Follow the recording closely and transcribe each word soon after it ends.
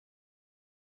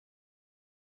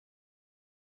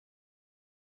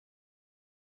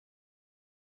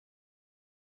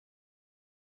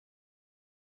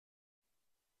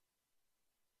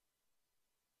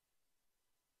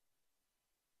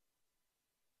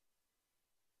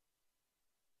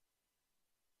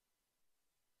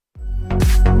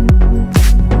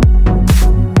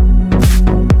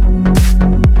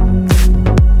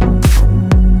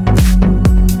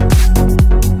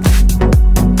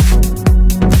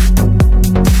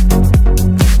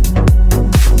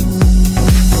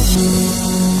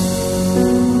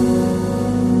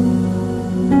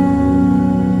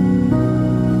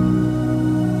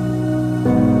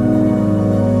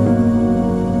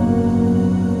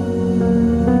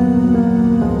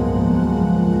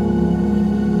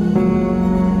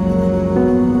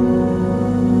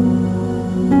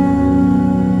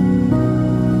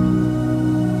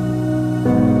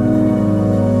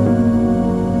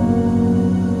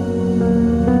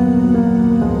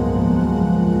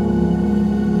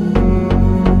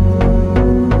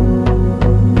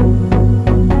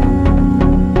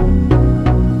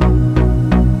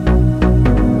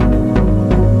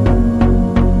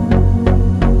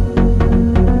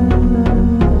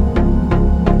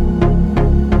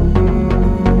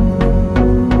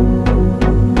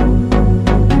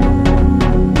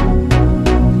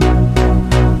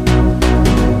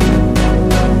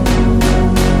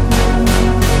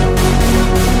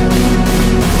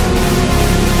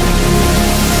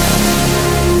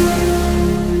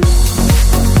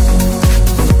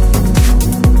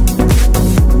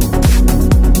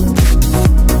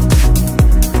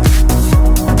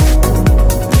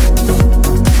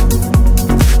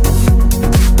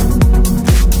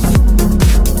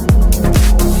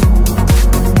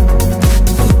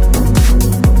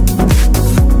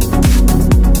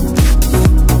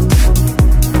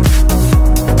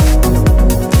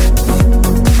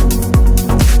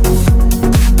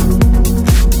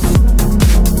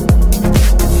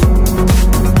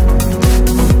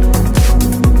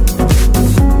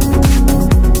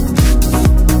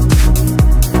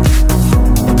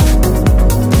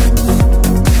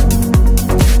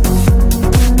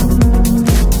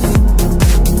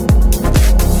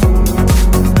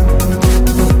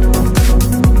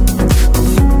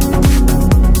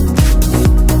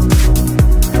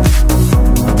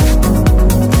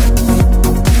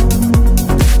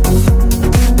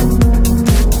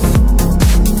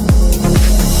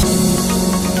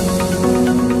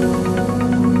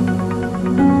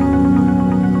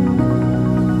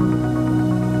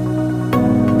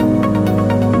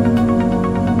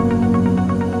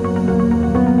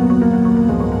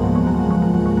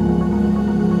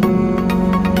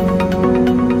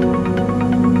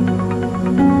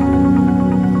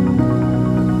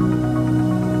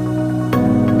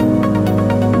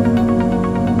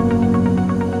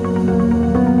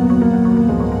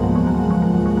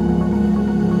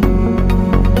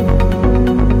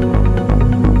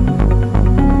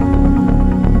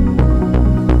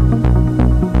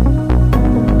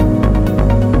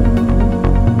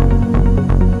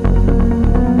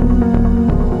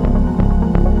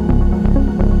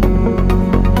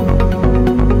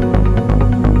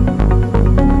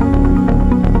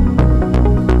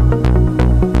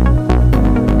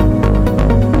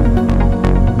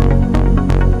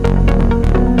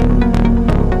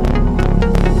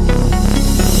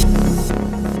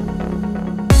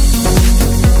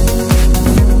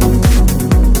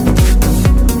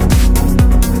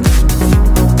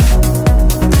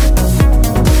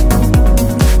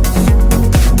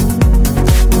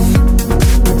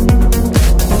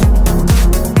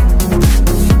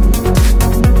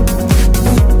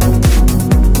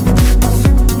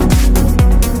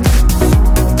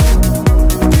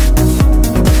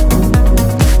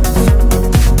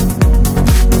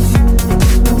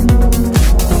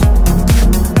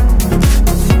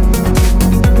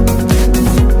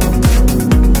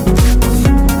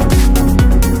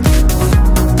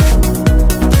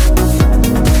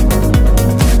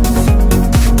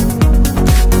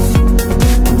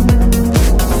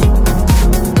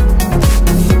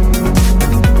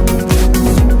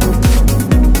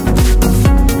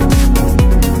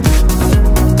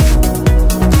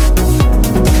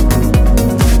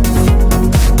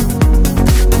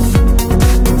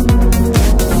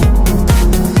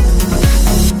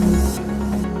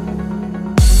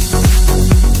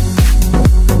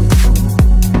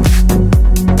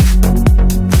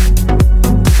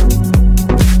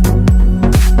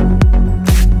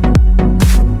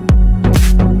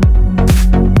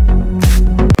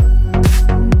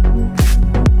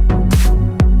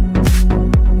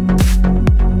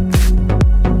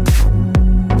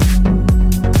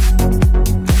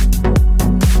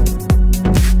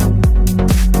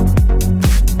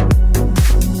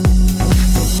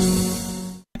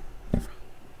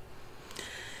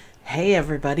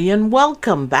everybody, and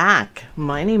welcome back.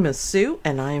 My name is Sue,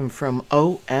 and I am from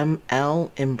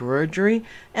OML Embroidery,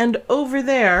 and over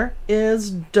there is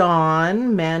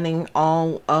Dawn manning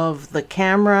all of the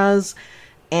cameras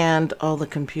and all the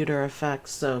computer effects.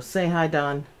 So say hi,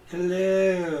 Dawn.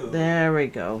 Hello. There we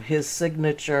go. His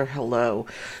signature hello.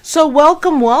 So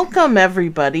welcome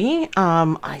everybody.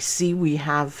 I see we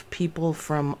have people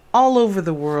from all over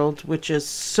the world, which is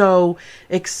so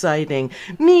exciting.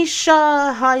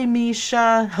 Misha, hi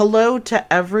Misha. Hello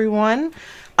to everyone.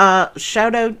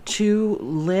 Shout out to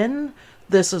Lynn.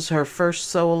 This is her first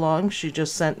sew along. She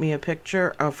just sent me a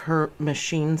picture of her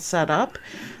machine setup.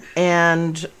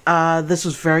 And this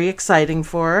was very exciting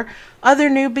for her.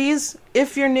 Other newbies,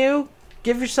 if you're new,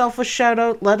 give yourself a shout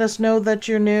out. Let us know that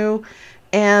you're new.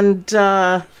 And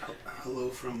hello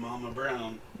from Mama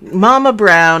Brown. Mama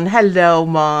Brown, hello,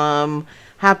 Mom.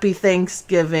 Happy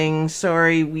Thanksgiving.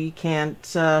 Sorry we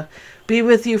can't be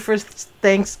with you for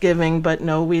Thanksgiving, but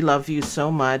no, we love you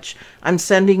so much. I'm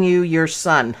sending you your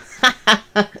son.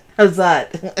 How's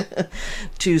that?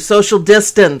 To social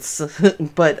distance,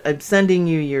 but I'm sending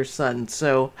you your son,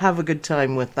 so have a good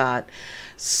time with that.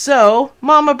 So,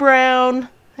 Mama Brown,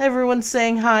 everyone's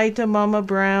saying hi to Mama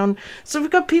Brown. So we've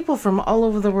got people from all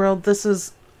over the world. This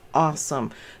is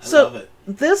awesome. I love it.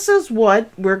 This is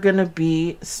what we're going to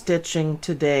be stitching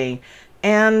today,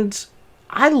 and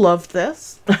I love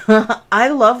this. I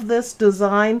love this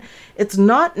design. It's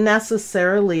not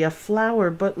necessarily a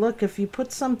flower, but look, if you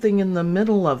put something in the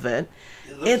middle of it,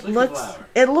 it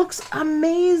looks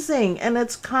amazing. And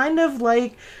it's kind of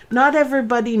like, not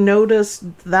everybody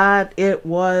noticed that it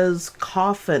was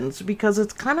coffins because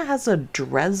it kind of has a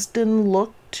Dresden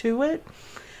look to it.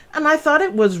 And I thought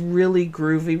it was really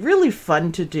groovy, really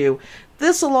fun to do.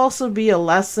 This will also be a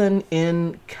lesson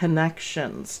in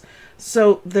connections.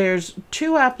 So there's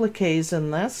two appliques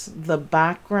in this. The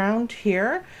background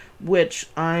here, which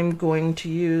I'm going to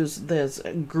use this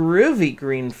groovy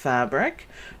green fabric,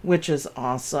 which is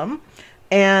awesome.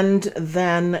 And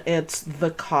then it's the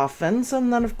coffins,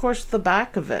 and then of course the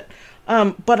back of it.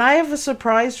 But I have a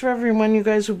surprise for everyone. You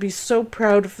guys will be so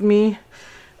proud of me.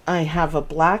 I have a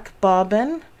black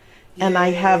bobbin, and I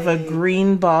have a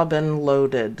green bobbin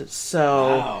loaded.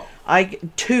 So wow.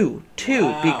 Two,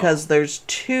 wow. because there's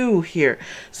two here,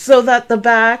 so that the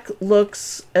back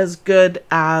looks as good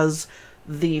as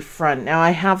the front. Now I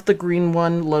have the green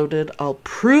one loaded. I'll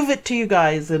prove it to you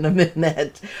guys in a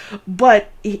minute,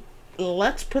 but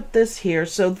let's put this here.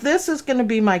 So this is going to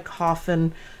be my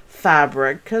coffin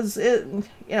fabric because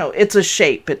it's a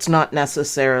shape. It's not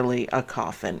necessarily a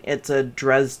coffin. It's a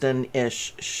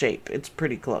Dresden-ish shape. It's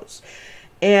pretty close.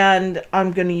 And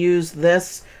I'm going to use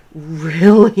this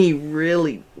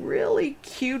really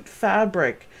cute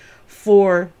fabric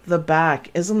for the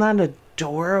back. Isn't that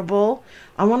adorable?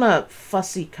 I want to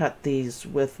fussy cut these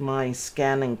with my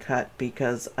scan and cut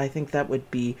because I think that would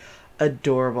be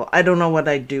adorable. I don't know what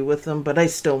I do with them, but I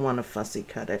still want to fussy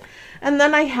cut it. And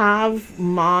then I have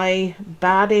my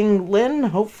batting. Lynn,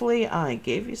 hopefully I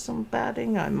gave you some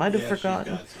batting. I might have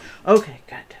forgotten. Okay,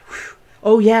 good. Whew.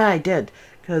 Oh yeah, I did,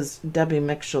 because Debbie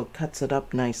Mitchell cuts it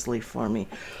up nicely for me.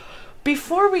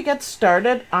 Before we get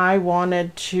started, I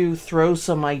wanted to throw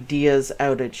some ideas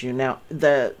out at you. Now,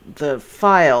 the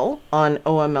file on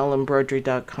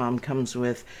omlembroidery.com comes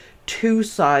with two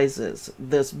sizes.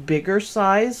 This bigger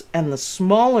size and the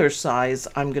smaller size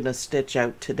I'm going to stitch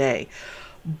out today.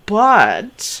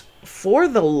 But for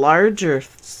the larger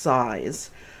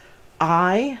size,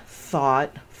 I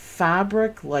thought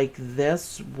fabric like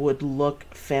this would look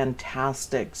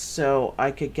fantastic. So I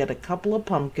could get a couple of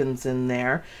pumpkins in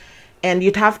there. And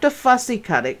you'd have to fussy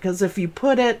cut it, because if you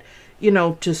put it,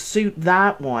 to suit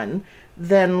that one,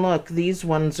 then look, these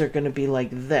ones are going to be like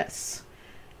this.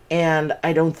 And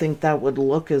I don't think that would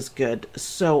look as good.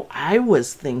 So I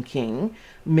was thinking,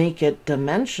 make it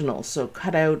dimensional. So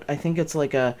cut out, I think it's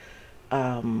like a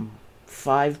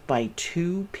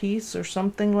 5x2 piece or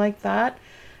something like that.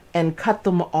 And cut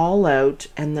them all out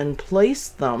and then place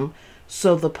them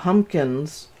so the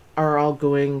pumpkins are all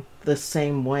going the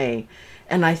same way.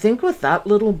 And I think with that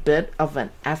little bit of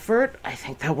an effort, I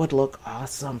think that would look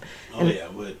awesome. Oh, yeah,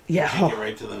 it would. Yeah. Take it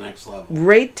right to the next level.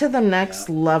 Right to the next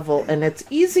level. And it's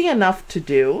easy enough to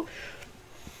do.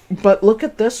 But look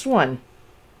at this one.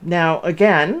 Now,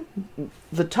 again,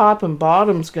 the top and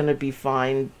bottom's going to be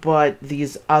fine, but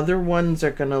these other ones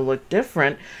are going to look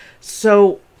different.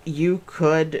 So you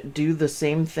could do the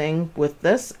same thing with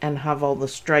this and have all the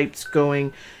stripes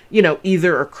going,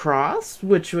 either across,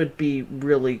 which would be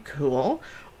really cool,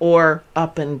 or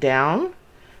up and down.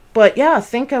 But yeah,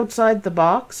 think outside the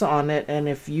box on it. And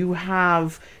if you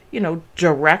have, you know,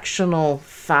 directional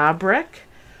fabric.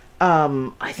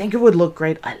 I think it would look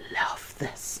great. I love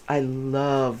this. I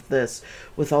love this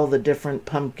with all the different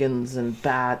pumpkins and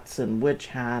bats and witch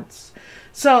hats.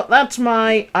 So that's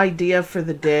my idea for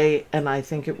the day, and I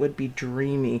think it would be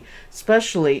dreamy,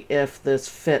 especially if this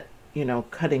fit, you know,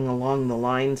 cutting along the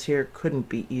lines here couldn't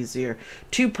be easier.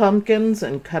 2 pumpkins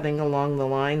and cutting along the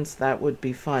lines, that would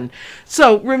be fun.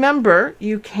 So remember,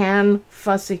 you can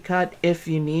fussy cut if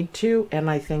you need to, and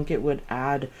I think it would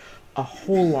add a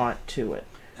whole lot to it.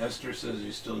 Esther says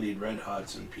you still need red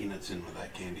hots and peanuts in with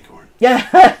that candy corn.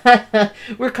 Yeah,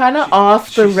 we're kind of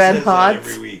off the red says that hots.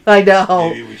 every week. I know.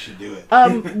 Maybe we should do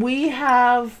it. We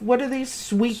have, what are these?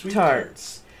 Sweet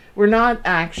tarts. We're not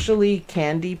actually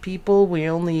candy people. We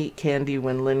only eat candy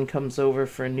when Lynn comes over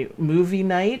for a new movie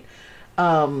night.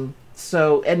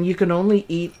 So, and you can only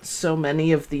eat so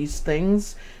many of these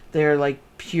things. They're like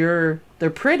pure,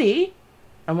 they're pretty.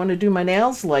 I want to do my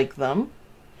nails like them.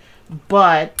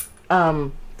 But,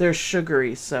 they're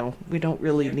sugary, so we don't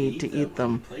really need to eat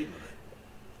them.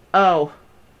 Oh.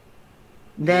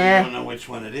 Nah. You don't know which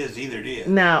one it is either, do you?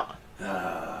 No.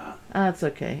 That's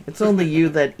okay. It's only you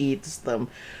that eats them.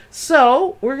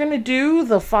 So, we're going to do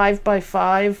the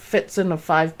 5x5, fits in a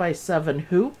 5x7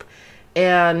 hoop.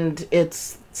 And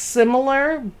it's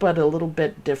similar, but a little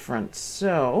bit different.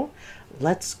 So,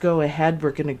 let's go ahead. We're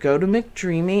going to go to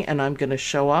McDreamy, and I'm going to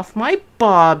show off my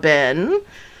bobbin.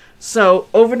 So,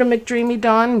 over to McDreamy,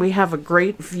 Dawn. We have a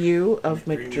great view of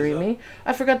McDreamy.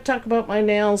 I forgot to talk about my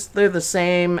nails. They're the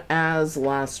same as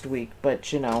last week,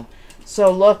 but you know.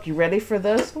 So, look, you ready for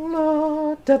this?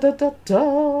 La, da, da, da,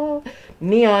 da.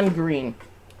 Neon green.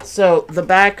 So, the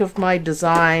back of my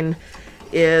design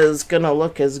is going to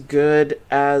look as good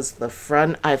as the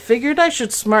front. I figured I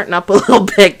should smarten up a little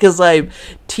bit because I'm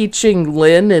teaching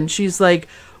Lynn, and she's like,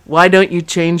 why don't you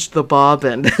change the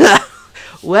bobbin?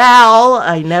 Well,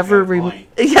 I never...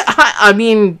 Yeah, I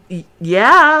mean,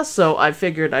 yeah, so I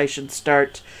figured I should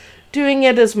start doing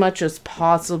it as much as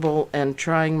possible and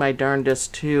trying my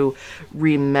darndest to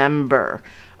remember.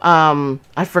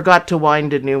 I forgot to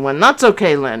wind a new one. That's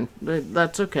okay, Lynn.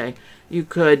 That's okay. You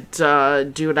could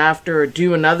do it after or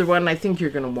do another one. I think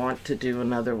you're going to want to do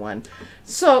another one.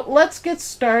 So let's get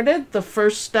started. The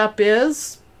first step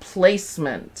is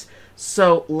placement.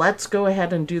 So let's go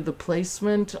ahead and do the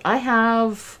placement. I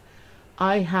have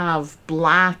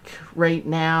black right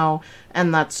now,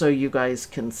 and that's so you guys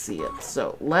can see it.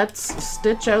 So let's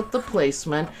stitch out the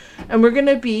placement, and we're going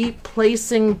to be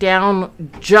placing down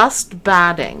just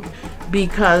batting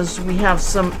because we have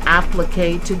some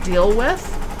applique to deal with,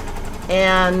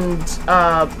 and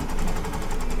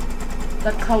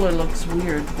that color looks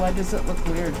weird. Why does it look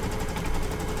weird?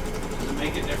 Does it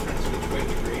make a difference which way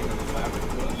the grain of the fabric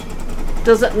goes?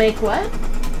 Does it make what?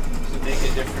 Does it make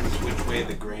a difference which way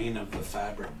the grain of the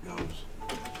fabric goes?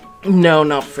 No,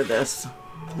 not for this.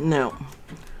 No.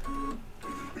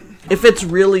 If it's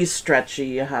really stretchy,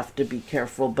 you have to be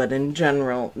careful, but in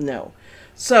general, no.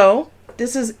 So,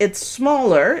 it's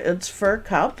smaller, it's for a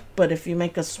cup, but if you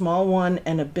make a small one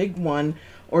and a big one,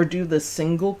 or do the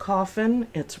single coffin,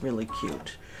 it's really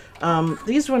cute.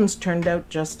 These ones turned out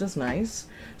just as nice.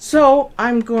 So,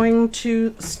 I'm going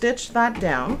to stitch that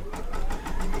down.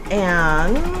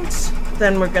 And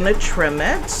then we're going to trim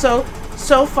it. So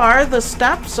far the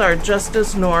steps are just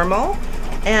as normal.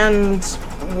 And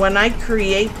when I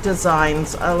create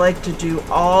designs, I like to do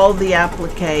all the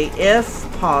applique if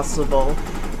possible,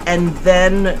 and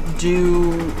then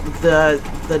do the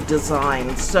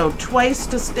design. So twice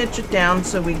to stitch it down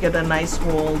so we get a nice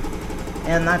hold,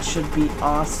 and that should be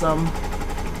awesome.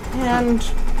 And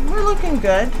we're looking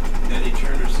good. Eddie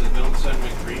Turner says, don't send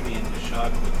McDreamy into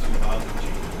shock with 2 bobbin changes.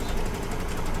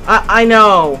 I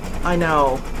know.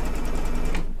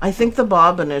 I think the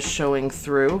bobbin is showing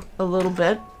through a little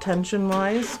bit,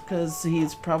 tension-wise, because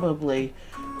he's probably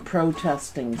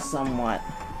protesting somewhat.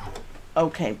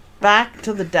 Okay, back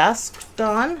to the desk,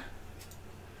 Dawn.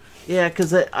 Yeah,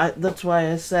 because that's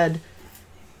why I said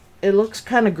it looks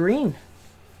kind of green.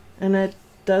 And it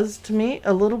does to me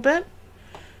a little bit.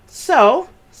 So,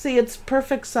 see, it's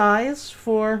perfect size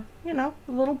for, you know,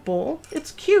 a little bowl.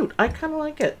 It's cute. I kind of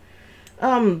like it.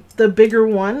 The bigger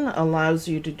one allows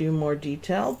you to do more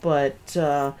detail, but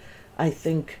I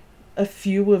think a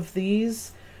few of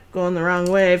these going the wrong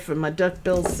way for my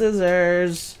duckbill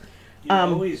scissors. You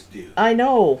always do. I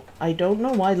know. I don't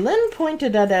know why. Lynn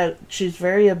pointed that out. She's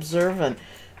very observant.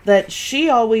 That she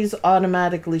always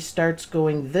automatically starts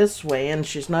going this way, and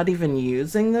she's not even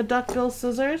using the duckbill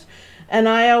scissors. And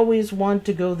I always want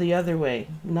to go the other way.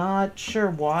 Not sure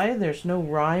why. There's no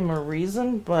rhyme or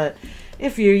reason, but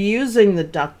if you're using the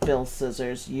duckbill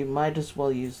scissors, you might as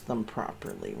well use them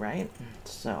properly, right?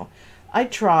 So I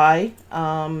try.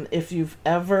 If you've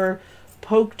ever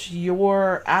poked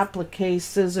your applique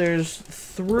scissors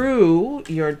through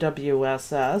your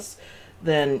WSS,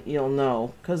 then you'll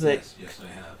know, because yes, I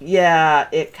have. Yeah,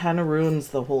 it kind of ruins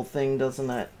the whole thing, doesn't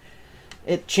it?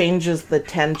 It changes the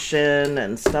tension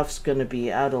and stuff's going to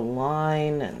be out of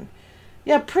line, and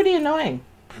yeah, pretty annoying.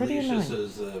 Pretty Alicia annoying.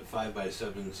 says the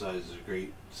 5x7 size is a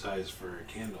great size for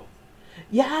a candle.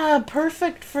 Yeah,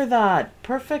 perfect for that.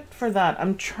 Perfect for that.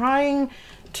 I'm trying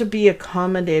to be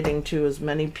accommodating to as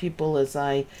many people as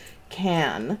I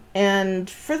can. And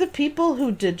for the people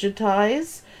who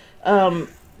digitize,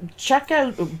 check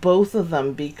out both of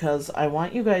them, because I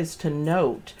want you guys to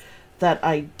note that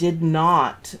I did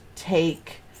not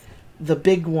take the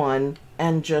big one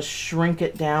and just shrink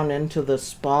it down into the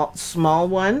small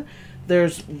one.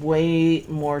 There's way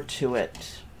more to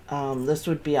it. This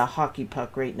would be a hockey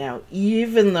puck right now,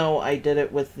 even though I did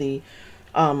it with the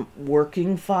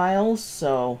working files.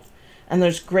 So, and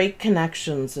there's great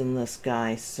connections in this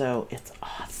guy, so it's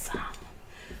awesome.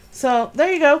 So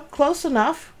there you go, close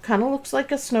enough. Kind of looks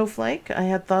like a snowflake. I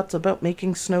had thoughts about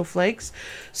making snowflakes.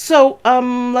 So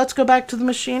let's go back to the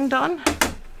machine, Don.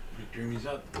 Jeremy's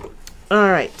up. All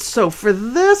right, so for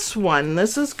this one,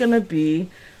 this is going to be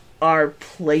our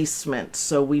placement.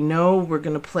 So we know we're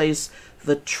going to place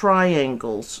the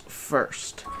triangles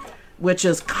first, which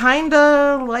is kind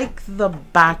of like the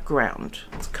background.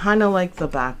 It's kind of like the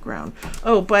background.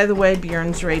 Oh, by the way,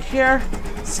 Bjorn's right here,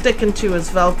 sticking to his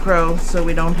Velcro so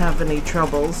we don't have any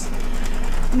troubles.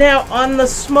 Now, on the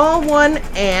small one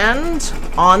and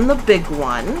on the big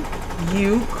one,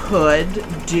 you could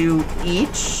do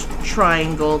each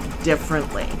triangle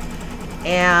differently.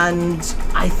 And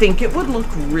I think it would look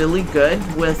really good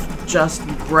with just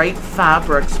bright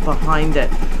fabrics behind it.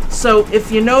 So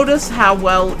if you notice how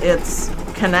well it's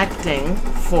connecting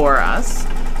for us,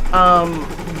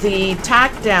 the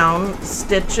tack down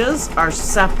stitches are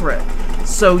separate,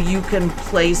 so you can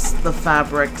place the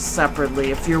fabric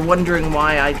separately. If you're wondering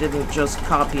why I didn't just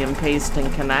copy and paste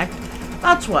and connect,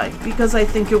 that's why, because I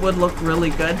think it would look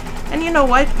really good. And you know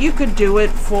what? You could do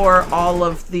it for all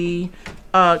of the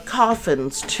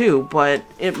coffins too, but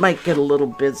it might get a little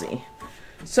busy.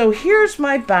 So here's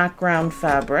my background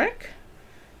fabric,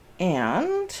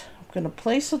 and I'm going to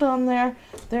place it on there.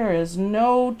 There is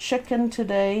no chicken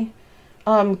today.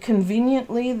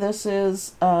 Conveniently, this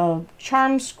is a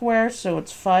charm square, so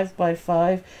it's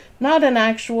 5x5. Not an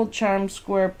actual charm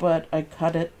square, but I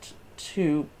cut it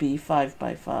to be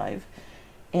 5x5.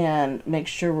 And make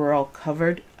sure we're all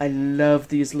covered. I love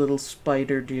these little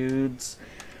spider dudes.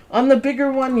 On the bigger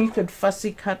one, you could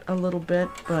fussy cut a little bit,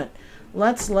 but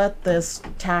let's let this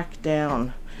tack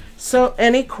down. So,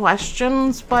 any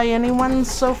questions by anyone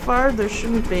so far? There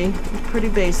shouldn't be. Pretty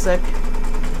basic.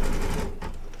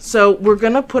 So, we're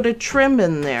going to put a trim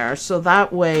in there, so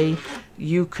that way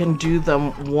you can do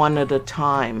them one at a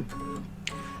time,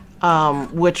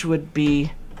 which would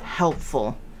be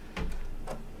helpful.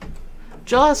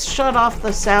 Just shut off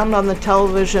the sound on the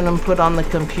television and put on the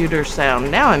computer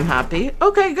sound. Now I'm happy.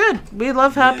 Okay, good. We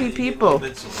love happy people.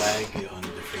 Bits of lag on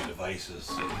different devices.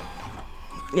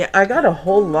 Yeah, I got a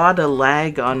whole lot of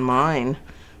lag on mine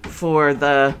for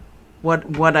the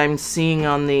what I'm seeing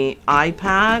on the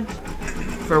iPad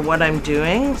for what I'm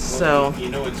doing. Well, so you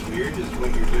know what's weird is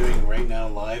what you're doing right now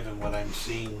live and what I'm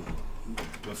seeing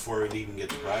before it even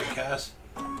gets broadcast.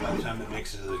 By the time it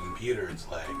makes it to the computer,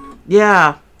 it's lagged.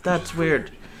 Yeah. That's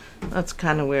weird. That's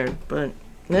kind of weird, but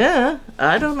yeah,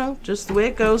 I don't know. Just the way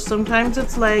it goes. Sometimes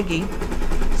it's laggy.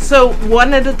 So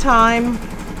one at a time.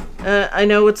 I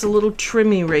know it's a little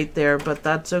trimmy right there, but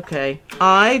that's okay.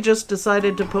 I just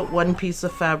decided to put one piece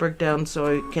of fabric down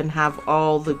so I can have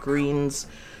all the greens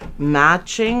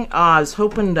matching. I was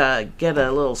hoping to get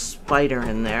a little spider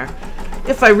in there.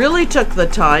 If I really took the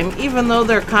time, even though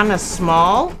they're kind of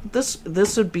small, this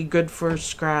would be good for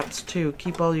scraps too.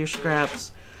 Keep all your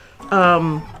scraps.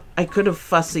 I could have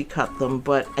fussy cut them,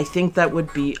 but I think that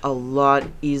would be a lot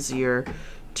easier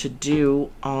to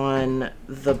do on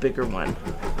the bigger one.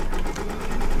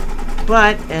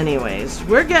 But anyways,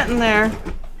 we're getting there.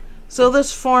 So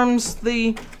this forms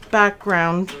the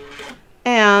background,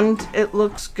 and it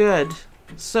looks good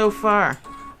so far.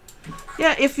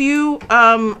 Yeah, if you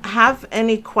have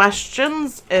any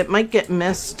questions, it might get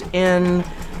missed in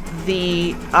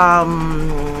the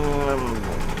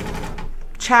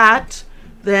chat,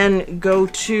 then go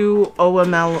to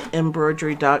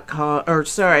omlembroidery.com, or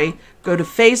sorry, go to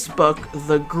Facebook,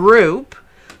 the group,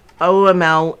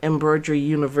 OML Embroidery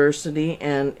University,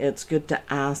 and it's good to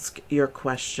ask your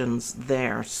questions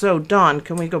there. So, Dawn,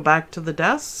 can we go back to the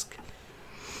desk?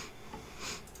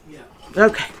 Yeah.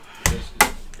 Okay.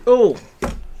 Oh,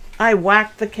 I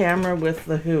whacked the camera with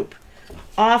the hoop.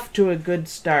 Off to a good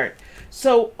start.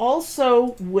 So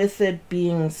also with it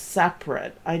being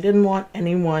separate, I didn't want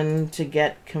anyone to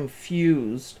get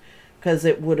confused because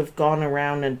it would have gone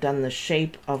around and done the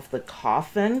shape of the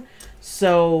coffin.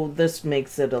 So this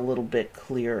makes it a little bit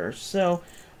clearer. So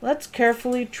let's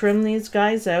carefully trim these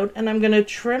guys out, and I'm going to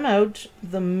trim out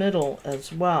the middle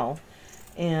as well.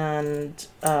 And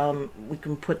we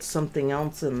can put something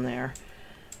else in there.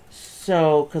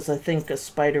 So, because I think a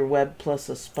spider web plus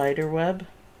a spider web.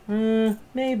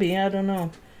 Maybe, I don't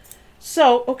know.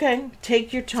 So, okay,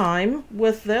 take your time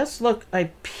with this. Look, I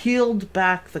peeled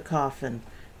back the coffin.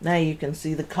 Now you can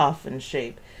see the coffin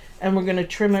shape. And we're going to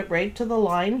trim it right to the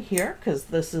line here, because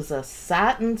this is a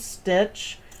satin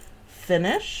stitch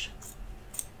finish.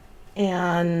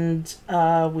 And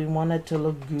we want it to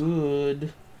look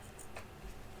good.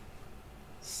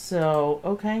 So,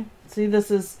 okay. See,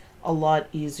 this is a lot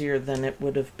easier than it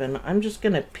would have been. I'm just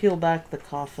going to peel back the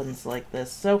coffins like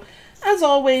this. So, as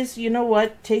always, you know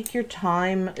what? Take your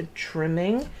time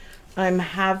trimming. I'm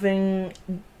having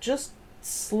just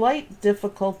slight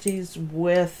difficulties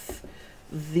with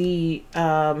the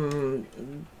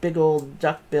big old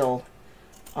duckbill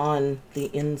on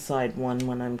the inside one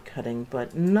when I'm cutting,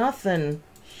 but nothing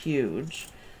huge.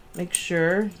 Make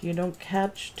sure you don't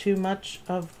catch too much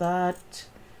of that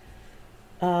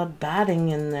batting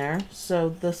in there. So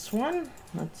this one,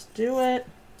 let's do it.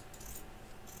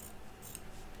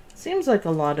 Seems like a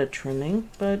lot of trimming,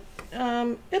 but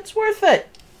it's worth it.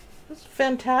 It's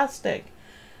fantastic.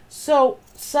 So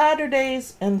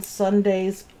Saturdays and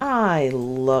Sundays, I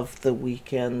love the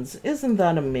weekends. Isn't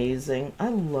that amazing? I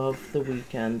love the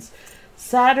weekends.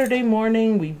 Saturday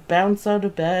morning, we bounce out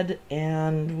of bed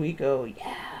and we go,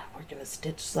 yeah, we're gonna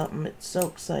stitch something. It's so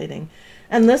exciting.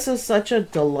 And this is such a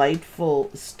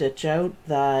delightful stitch out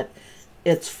that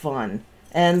it's fun.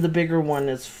 And the bigger one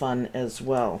is fun as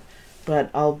well. But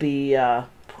I'll be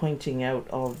pointing out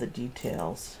all the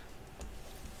details.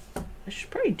 I should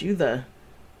probably do the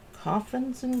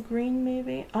coffins in green,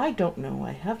 maybe? I don't know.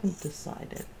 I haven't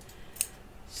decided.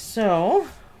 So,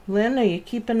 Lynn, are you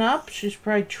keeping up? She's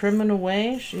probably trimming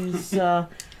away. She's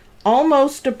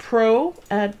almost a pro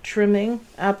at trimming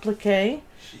applique.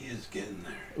 She is getting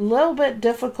there. A little bit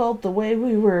difficult the way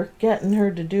we were getting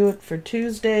her to do it for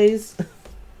Tuesdays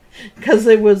because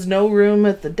there was no room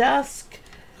at the desk.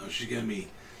 Oh, she's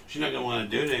not gonna want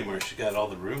to do it anymore. She got all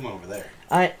the room over there.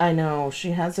 I know.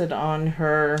 She has it on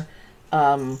her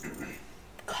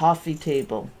coffee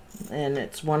table, and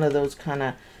it's one of those kind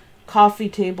of coffee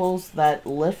tables that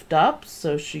lift up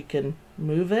so she can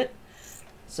move it.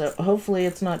 So hopefully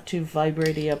it's not too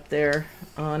vibraty up there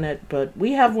on it, but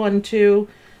we have one too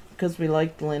because we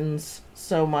liked Lynn's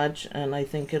so much, and I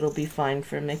think it'll be fine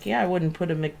for Mickey. I wouldn't put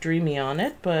a McDreamy on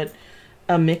it, but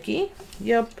a Mickey,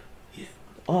 yep. Yeah.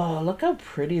 Oh, look how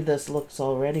pretty this looks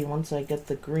already once I get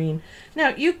the green. Now,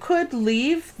 you could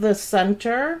leave the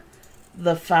center,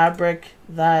 the fabric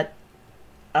that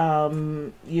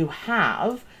you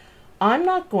have. I'm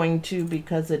not going to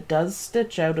because it does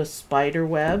stitch out a spider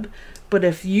web, but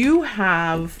if you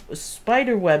have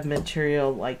spider web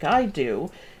material like I do,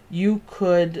 you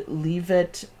could leave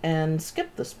it and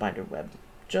skip the spider web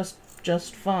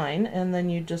just fine, and then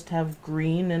you just have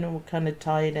green and it will kind of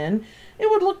tie it in. It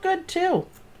would look good too.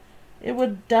 It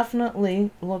would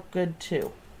definitely look good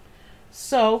too.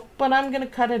 So, but I'm going to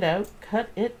cut it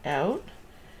out,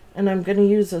 and I'm going to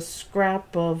use a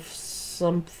scrap of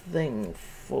something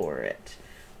for it.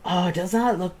 Oh, does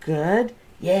that look good?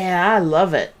 Yeah, I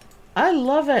love it. I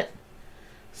love it.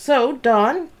 So,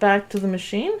 Dawn, back to the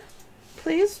machine,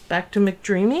 please. Back to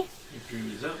McDreamy.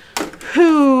 McDreamy's up.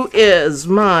 Who is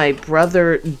my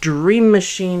brother Dream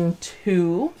Machine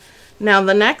 2. Now,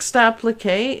 the next applique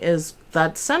is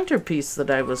that centerpiece that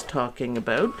I was talking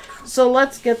about. So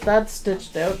let's get that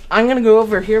stitched out. I'm going to go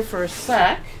over here for a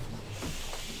sec.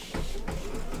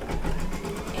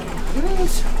 And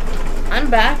I'm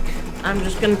back. I'm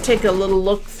just going to take a little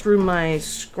look through my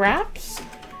scraps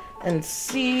and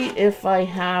see if I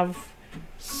have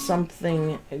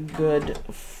something good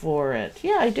for it.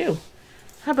 Yeah, I do.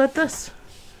 How about this?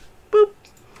 Boop.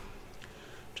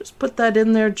 Just put that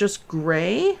in there, just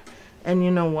gray. And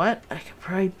you know what? I could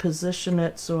probably position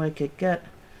it so I could get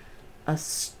a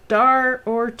star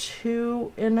or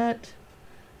two in it.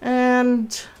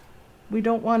 And we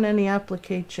don't want any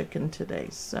applique chicken today,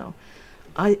 so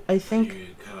I think... You're going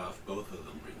to cut off both of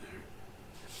them right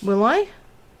there. Will I?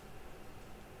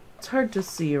 It's hard to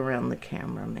see around the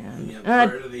camera, man. Yeah,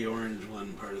 part of the orange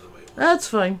one, part of the white one. That's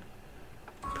fine.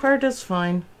 Part is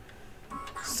fine.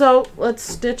 So let's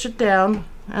stitch it down,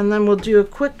 and then we'll do a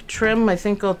quick trim. I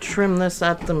think I'll trim this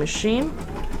at the machine.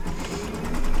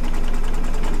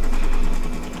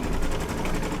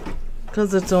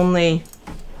 Because it's only,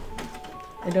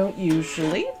 I don't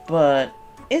usually, but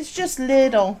it's just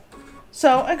little.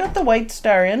 So I got the white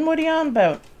star in. What are you on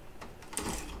about?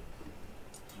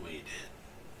 Well, you did.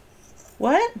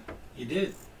 What? You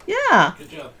did. Yeah. Good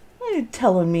job. Why are you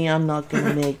telling me I'm not going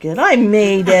to make it? I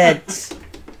made it.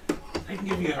 I can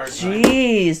give you a hard time.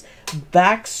 Jeez.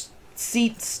 Back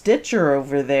seat stitcher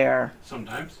over there.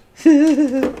 Sometimes.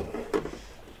 It's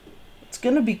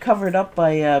going to be covered up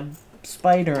by a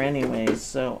spider anyway,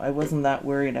 so I wasn't that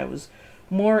worried. I was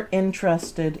more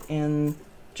interested in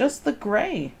just the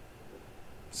gray.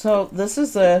 So this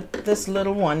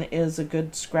little one is a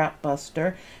good scrap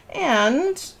buster,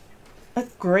 and a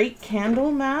great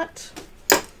candle mat.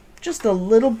 Just a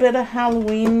little bit of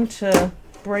Halloween to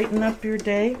brighten up your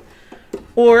day,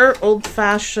 or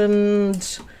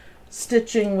old-fashioned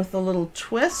stitching with a little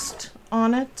twist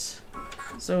on it.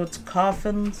 So it's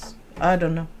coffins. I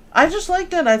don't know. I just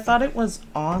liked it. I thought it was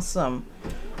awesome.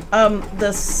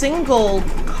 The single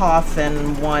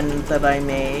coffin one that I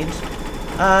made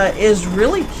is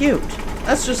really cute.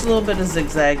 That's just a little bit of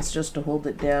zigzags just to hold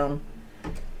it down.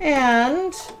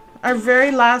 And our very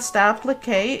last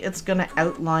applique, it's going to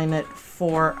outline it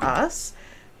for us.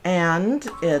 And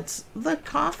it's the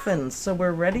coffins. So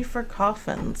we're ready for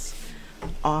coffins.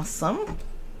 Awesome.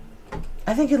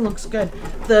 I think it looks good.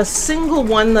 The single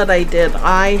one that I did,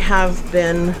 I have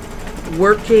been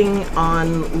working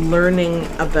on learning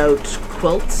about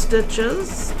quilt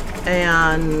stitches,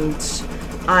 and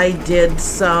I did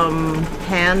some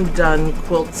hand-done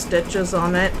quilt stitches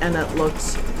on it, and it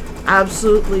looks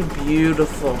absolutely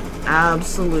beautiful.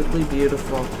 Absolutely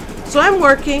beautiful. So I'm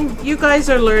working, you guys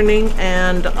are learning,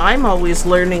 and I'm always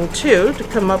learning too, to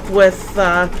come up with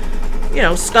you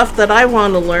know, stuff that I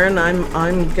want to learn.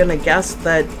 I'm gonna guess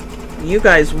that you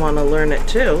guys want to learn it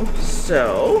too.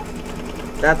 So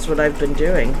that's what I've been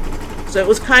doing. So it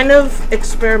was kind of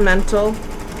experimental,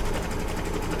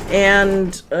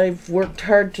 and I've worked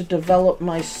hard to develop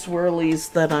my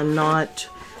swirlies that I'm not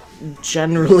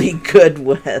generally good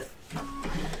with.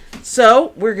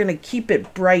 So we're gonna keep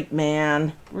it bright,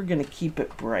 man. We're gonna keep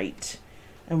it bright,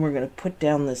 and we're gonna put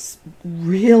down this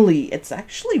it's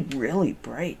actually really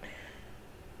bright.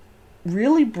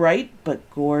 Really bright but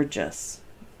gorgeous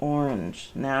orange.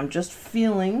 Now I'm just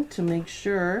feeling to make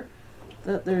sure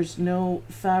that there's no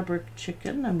fabric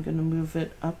chicken. I'm going to move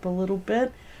it up a little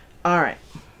bit. Alright,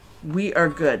 we are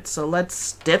good. So let's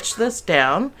stitch this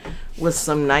down with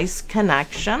some nice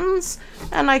connections.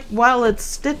 And while it's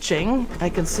stitching, I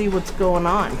can see what's going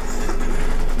on.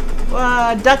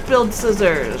 Duck-billed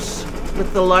scissors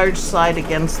with the large side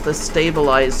against the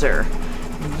stabilizer.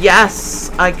 Yes,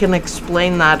 I can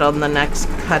explain that on the next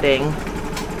cutting.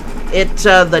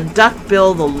 The duck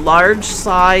bill, the large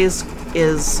size,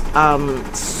 is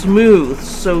smooth,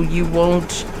 so you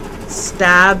won't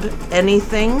stab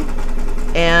anything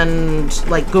and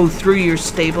like go through your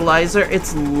stabilizer.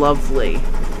 It's lovely.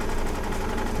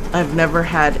 I've never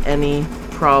had any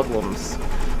problems.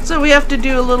 So we have to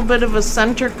do a little bit of a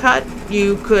center cut.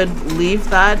 You could leave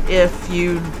that if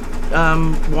you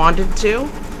wanted to.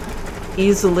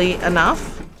 Easily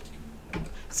enough.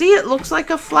 See, it looks like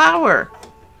a flower.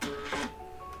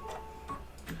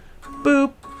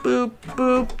 Boop, boop,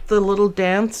 boop. The little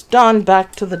dance. Dawn,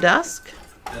 back to the desk.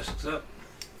 Desk's up.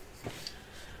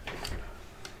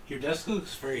 Your desk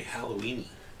looks very Halloween-y.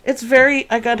 It's very,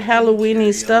 I got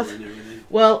Halloween-y stuff.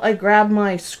 Well, I grabbed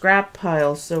my scrap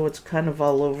pile, so it's kind of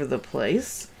all over the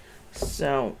place.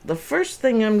 So the first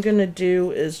thing I'm going to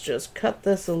do is just cut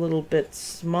this a little bit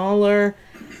smaller.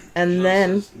 And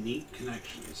then, neat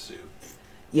connections, Sue.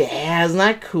 Yeah, isn't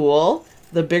that cool?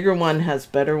 The bigger one has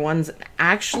better ones.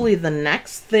 Actually, the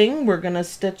next thing we're gonna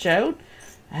stitch out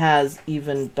has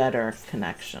even better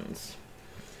connections.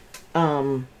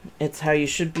 It's how you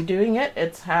should be doing it.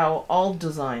 It's how all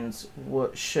designs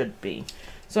should be.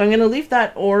 So I'm gonna leave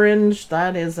that orange.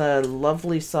 That is a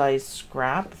lovely size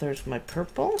scrap. There's my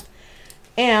purple.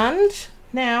 And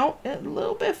now, a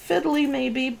little bit fiddly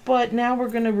maybe, but now we're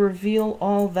going to reveal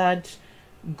all that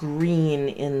green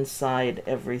inside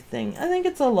everything. I think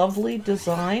it's a lovely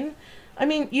design. I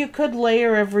mean, you could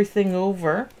layer everything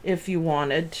over if you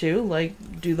wanted to,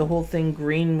 like do the whole thing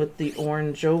green with the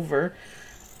orange over.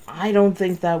 I don't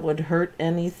think that would hurt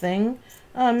anything.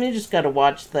 You just got to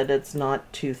watch that it's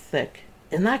not too thick.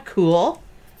 Isn't that cool?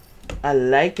 I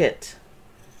like it.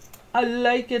 I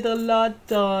like it a lot,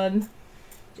 Dawn.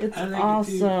 It's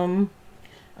awesome.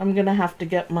 I'm gonna have to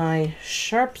get my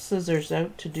sharp scissors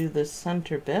out to do this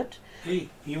center bit. Hey,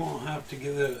 you won't have to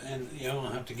give it, and you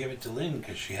don't have to give it to Lynn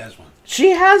because she has one.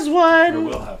 She has one. Or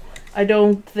will have one. I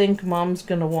don't think Mom's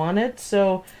gonna want it,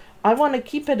 so I want to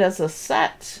keep it as a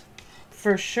set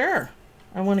for sure.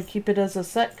 I want to keep it as a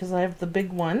set because I have the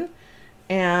big one,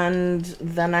 and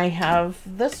then I have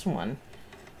this one.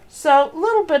 So a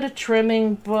little bit of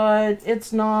trimming, but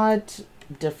it's not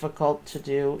difficult to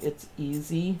do. It's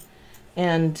easy.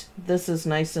 And this is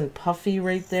nice and puffy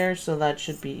right there, so that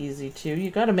should be easy too. You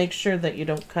got to make sure that you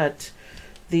don't cut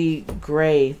the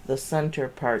gray, the center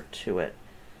part to it.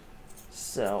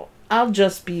 So I'll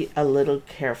just be a little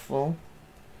careful.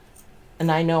 And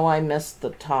I know I missed the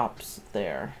tops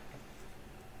there.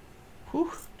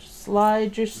 Whew,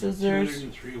 slide your scissors.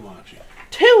 203 watching.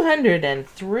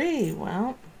 203,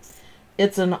 well,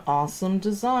 it's an awesome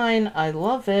design. I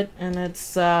love it. And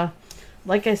it's,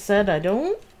 like I said, I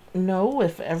don't know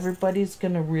if everybody's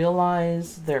gonna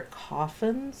realize they're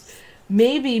coffins.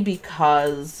 Maybe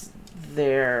because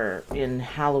they're in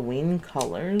Halloween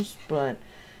colors, but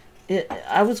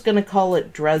I was gonna call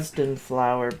it Dresden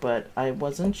flower, but I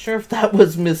wasn't sure if that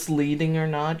was misleading or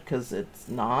not, because it's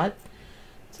not.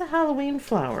 It's a Halloween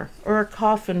flower or a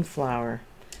coffin flower.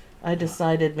 I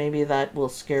decided maybe that will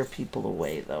scare people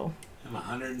away though.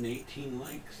 118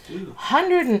 likes too.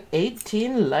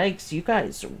 118 likes. You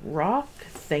guys rock.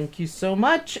 Thank you so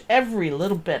much. Every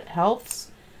little bit helps.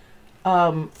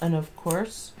 And of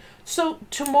course, so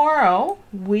tomorrow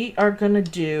we are going to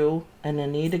do an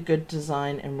Anita Good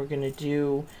design, and we're going to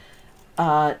do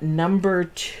number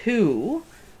 2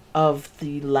 of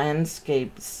the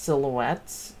landscape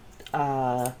silhouettes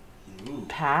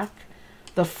pack.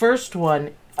 The first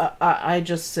one, I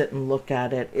just sit and look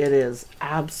at it. It is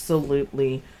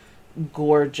absolutely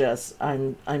gorgeous.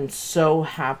 I'm so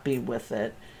happy with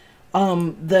it.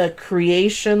 The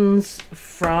creations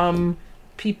from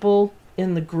people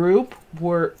in the group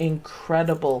were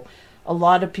incredible. A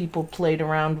lot of people played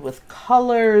around with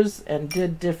colors and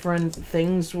did different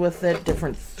things with it,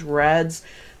 different threads.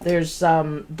 There's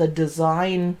the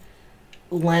design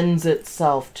lends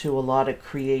itself to a lot of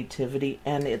creativity,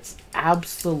 and it's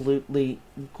absolutely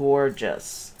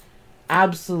gorgeous.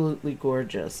 Absolutely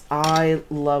gorgeous. I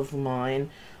love mine.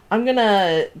 I'm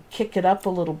gonna kick it up a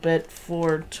little bit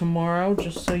for tomorrow,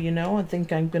 just so you know. I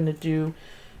think I'm gonna do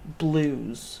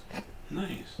blues.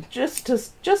 Nice. Just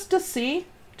to see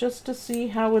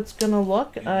how it's gonna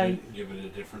look. Give it a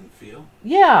different feel.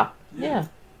 Yeah.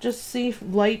 Just see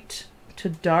light to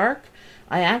dark.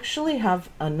 I actually have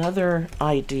another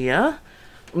idea.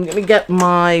 I'm going to get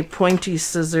my pointy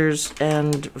scissors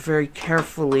and very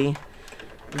carefully,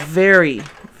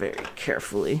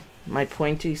 my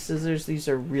pointy scissors, these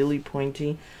are really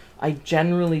pointy. I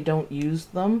generally don't use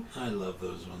them. I love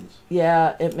those ones.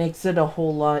 Yeah, it makes it a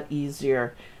whole lot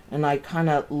easier. And I kind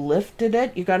of lifted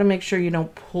it. You got to make sure you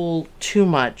don't pull too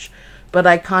much. But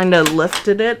I kind of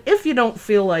lifted it. If you don't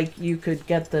feel like you could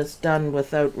get this done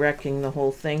without wrecking the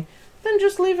whole thing, then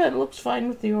just leave it. It looks fine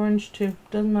with the orange too.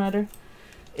 Doesn't matter.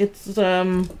 It's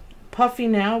puffy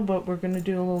now, but we're going to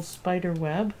do a little spider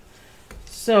web.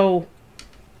 So,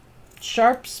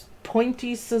 sharp,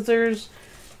 pointy scissors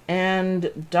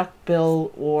and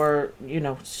duckbill or,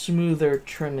 smoother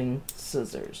trimming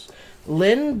scissors.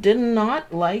 Lynn did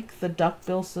not like the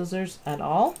duckbill scissors at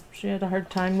all. She had a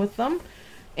hard time with them.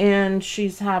 And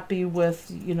she's happy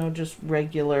with, just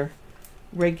regular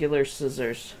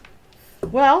scissors.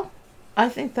 Well, I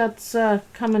think that's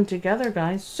coming together,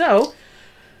 guys. So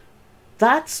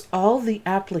that's all the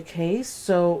appliques.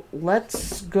 So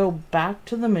let's go back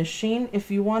to the machine.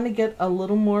 If you want to get a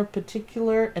little more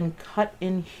particular and cut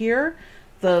in here,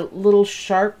 the little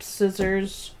sharp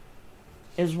scissors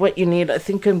is what you need. I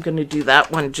think I'm going to do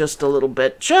that one just a little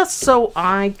bit, just so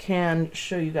I can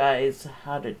show you guys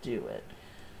how to do it.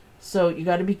 So you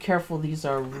got to be careful. These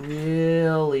are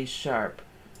really sharp.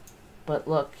 But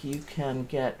look, you can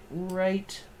get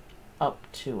right up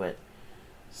to it.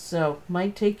 So,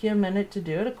 might take you a minute to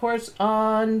do it. Of course,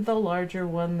 on the larger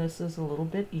one, this is a little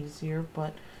bit easier,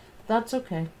 but that's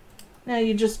okay. Now,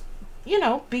 you just,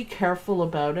 be careful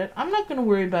about it. I'm not going to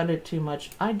worry about it too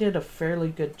much. I did a fairly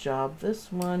good job. This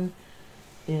one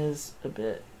is a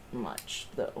bit much,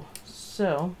 though.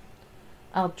 So,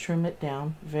 I'll trim it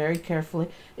down very carefully.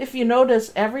 If you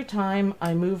notice, every time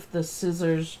I move the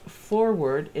scissors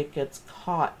forward, it gets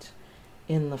caught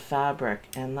in the fabric,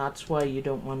 and that's why you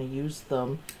don't want to use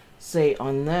them, say,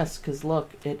 on this, because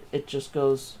look, it just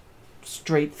goes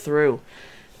straight through,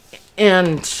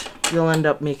 and you'll end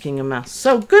up making a mess.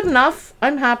 So good enough.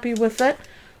 I'm happy with it.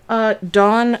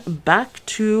 Dawn, back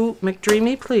to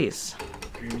McDreamy, please.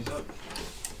 Dreamy's up.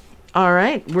 All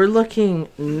right, we're looking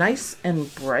nice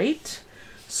and bright.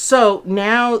 So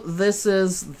now this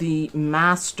is the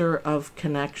master of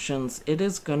connections. It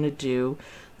is going to do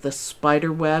the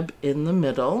spider web in the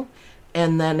middle,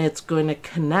 and then it's going to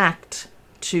connect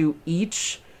to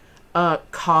each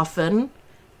coffin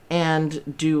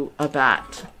and do a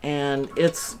bat, and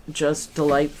it's just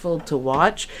delightful to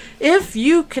watch. If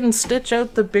you can stitch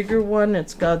out the bigger one,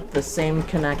 it's got the same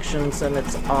connections and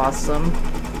it's awesome.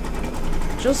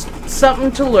 Just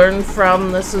something to learn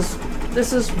from. This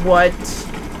is what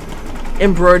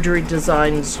embroidery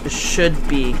designs should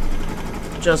be.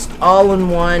 Just all in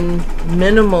one,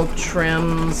 minimal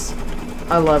trims.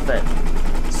 I love it.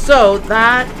 So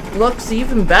that looks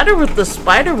even better with the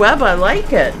spider web. I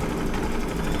like it.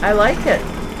 I like it.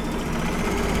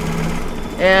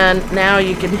 And now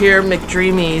you can hear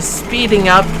McDreamy speeding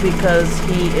up because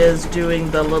he is doing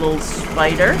the little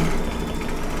spider,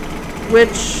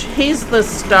 which he's the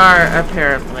star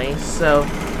apparently. So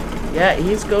yeah,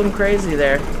 he's going crazy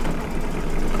there.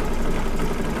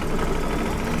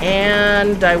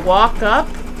 And I walk up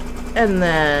and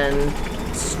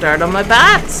then start on my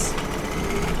bats.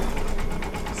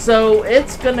 So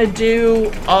it's gonna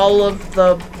do all of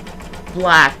the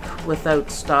black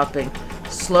without stopping,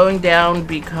 slowing down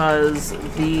because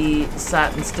the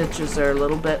satin stitches are a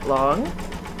little bit long.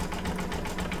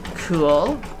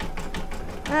 Cool.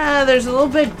 There's a little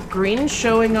bit green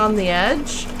showing on the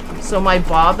edge, so my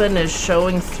bobbin is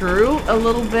showing through a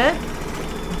little bit,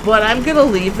 but I'm gonna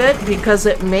leave it because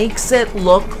it makes it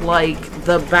look like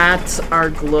the bats are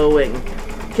glowing.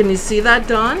 Can you see that,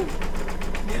 Dawn?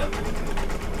 Yep.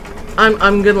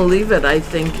 I'm gonna leave it. I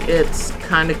think it's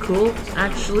kind of cool,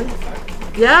 actually.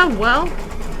 Yeah, well,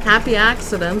 happy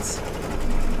accidents.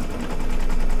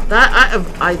 That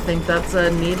I think that's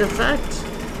a neat effect.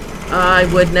 I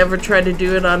would never try to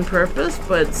do it on purpose,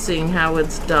 but seeing how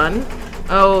it's done.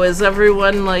 Oh, is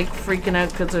everyone like freaking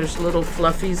out because there's little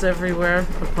fluffies everywhere?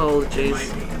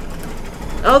 Apologies.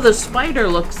 Oh, the spider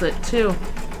looks it too.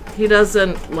 He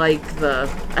doesn't like the...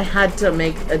 I had to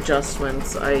make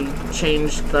adjustments. I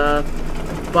changed the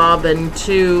bobbin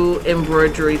to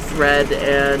embroidery thread,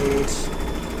 and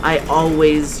I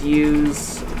always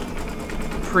use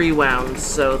pre-wound,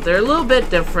 so they're a little bit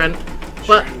different.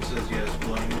 But says yes,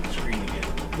 blowing the screen again.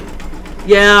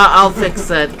 yeah, I'll fix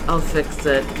it. I'll fix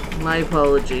it. My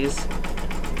apologies.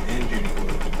 And Judy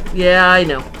glowed. Yeah, I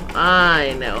know.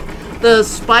 I know. The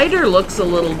spider looks a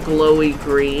little glowy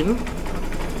green.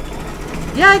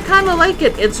 Yeah, I kind of like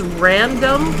it. It's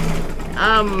random.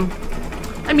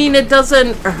 I mean, it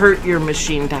doesn't hurt your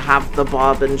machine to have the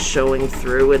bobbin showing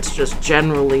through. It's just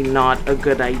generally not a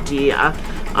good idea.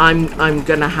 I'm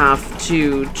gonna have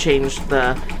to change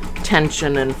the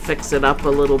tension and fix it up a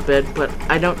little bit, but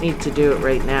I don't need to do it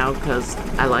right now because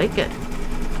I like it.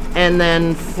 And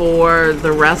then for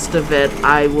the rest of it,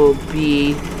 I will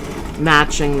be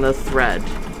matching the thread.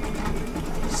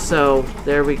 So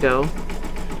there we go.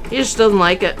 He just doesn't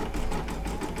like it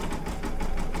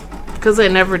because I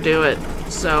never do it.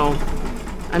 So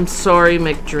I'm sorry,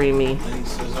 McDreamy. Lynn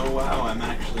says, oh wow, I'm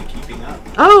actually keeping up.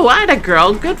 Oh, atta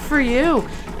girl, good for you.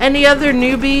 Any other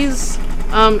newbies?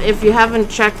 If you haven't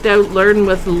checked out Learn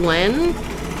with Lynn,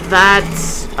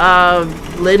 that's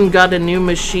Lynn got a new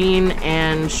machine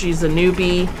and she's a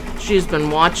newbie. She's been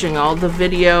watching all the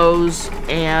videos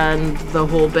and the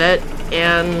whole bit,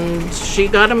 and she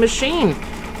got a machine.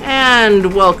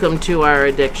 And welcome to our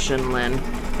addiction, Lynn.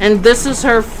 And this is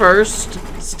her first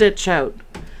stitch out.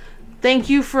 Thank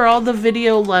you for all the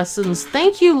video lessons.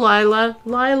 Thank you, Lila.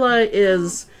 Lila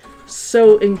is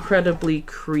so incredibly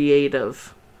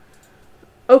creative.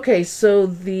 Okay, so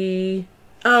the...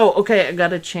 Oh, okay, I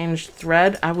gotta change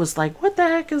thread. I was like, what the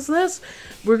heck is this?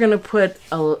 We're gonna put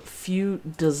a few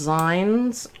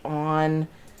designs on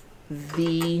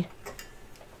the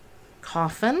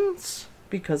coffins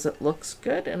because it looks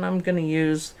good, and I'm gonna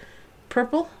use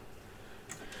purple.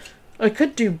 I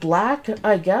could do black,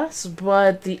 I guess,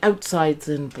 but the outside's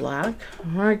in black.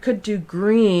 Or I could do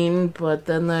green, but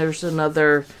then there's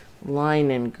another line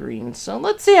in green. So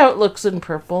let's see how it looks in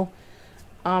purple.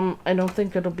 I don't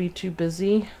think it'll be too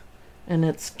busy. And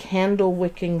it's candle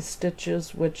wicking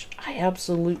stitches, which I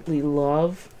absolutely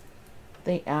love.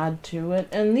 They add to it.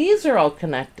 And these are all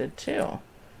connected too.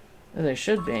 They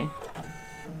should be.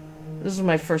 This is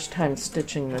my first time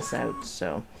stitching this out,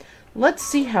 so let's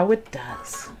see how it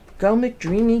does. Go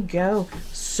McDreamy, go.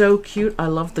 So cute. I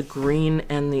love the green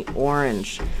and the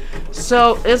orange.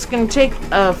 So it's going to take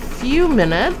a few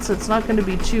minutes. It's not going to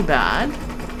be too bad.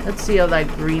 Let's see how that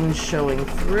green's showing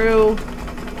through.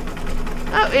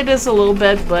 Oh, it is a little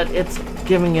bit, but it's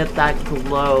giving it that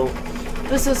glow.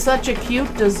 This is such a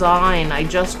cute design. I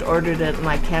just ordered it and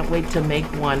I can't wait to make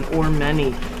one or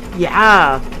many.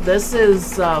 Yeah, this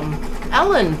is,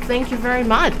 Ellen, thank you very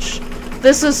much.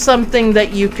 This is something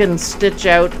that you can stitch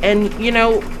out. And, you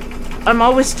know, I'm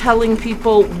always telling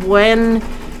people when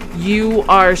you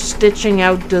are stitching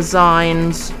out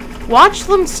designs, watch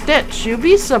them stitch. You'll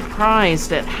be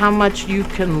surprised at how much you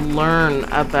can learn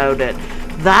about it.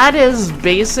 That is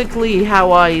basically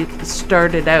how I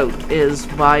started out, is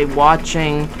by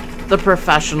watching the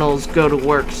professionals go to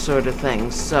work, sort of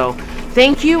thing. So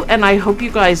thank you, and I hope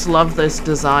you guys love this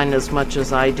design as much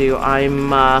as I do.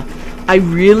 I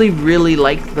really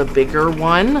like the bigger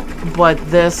one, but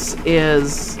this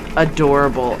is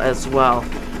adorable as well.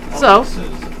 So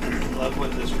love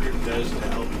what this group does to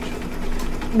help each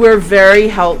other. We're very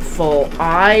helpful.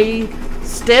 I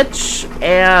stitch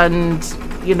and,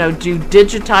 you know, do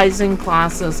digitizing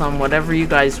classes on whatever you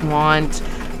guys want.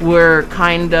 We're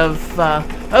kind of,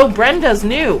 oh, Brenda's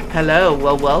new. Hello,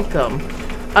 well, welcome.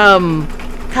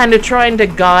 Kind of trying to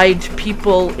guide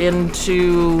people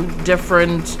into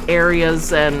different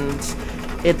areas, and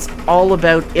it's all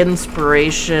about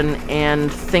inspiration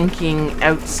and thinking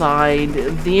outside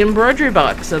the embroidery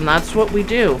box, and that's what we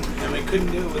do. And we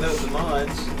couldn't do it without the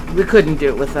mods. We couldn't do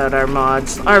it without our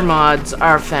mods. Our mods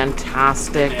are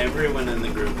fantastic. And everyone in the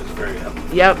group is very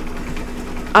helpful. Yep.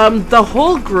 The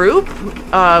whole group,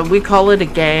 we call it a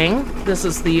gang. This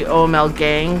is the OML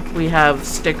gang. We have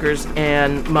stickers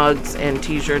and mugs and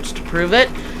t-shirts to prove it.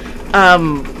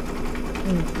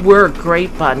 We're a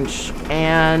great bunch,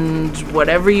 and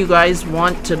whatever you guys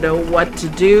want to know what to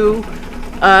do,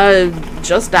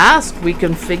 just ask. We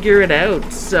can figure it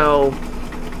out. So,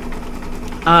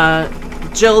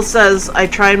 Jill says, I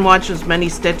try and watch as many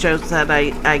stitch outs that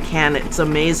I can. It's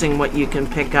amazing what you can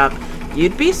pick up.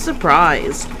 You'd be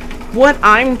surprised. What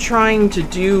I'm trying to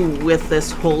do with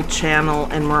this whole channel,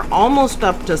 and we're almost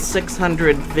up to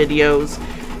 600 videos,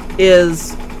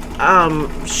 is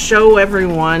show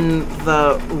everyone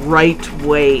the right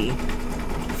way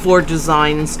for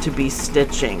designs to be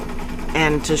stitching,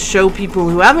 and to show people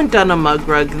who haven't done a mug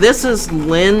rug. This is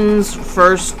Lynn's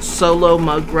first solo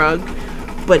mug rug,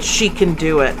 but she can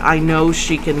do it. I know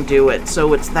she can do it.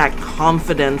 So it's that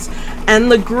confidence.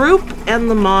 And the group and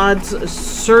the mods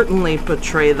certainly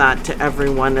portray that to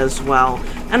everyone as well.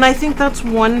 And I think that's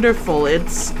wonderful.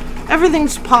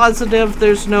 Everything's positive.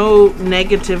 There's no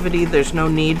negativity. There's no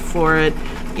need for it.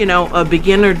 You know, a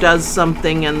beginner does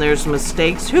something and there's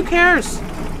mistakes. Who cares?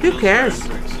 Who cares?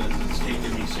 It's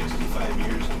taken me 65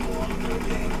 years to belong to a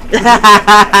gang.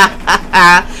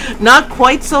 Not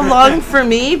quite so long for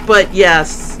me, but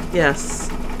yes.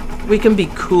 We can be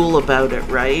cool about it,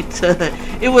 right?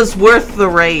 It was worth the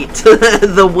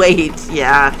the wait,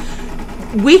 yeah.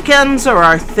 Weekends are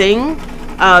our thing.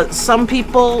 Some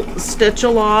people stitch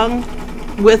along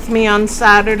with me on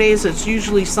Saturdays. It's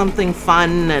usually something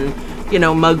fun and, you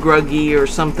know, mug ruggy or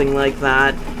something like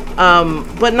that.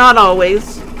 But not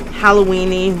always.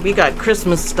 Halloweeny. We got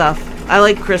Christmas stuff. I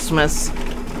like Christmas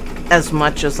as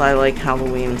much as I like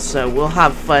Halloween, so we'll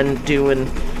have fun doing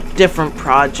different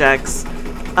projects.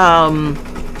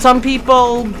 Some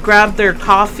people grab their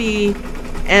coffee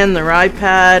and their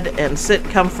iPad and sit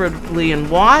comfortably and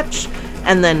watch,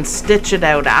 and then stitch it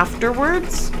out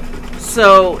afterwards.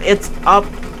 So it's up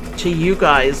to you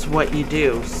guys what you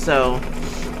do. So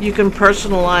you can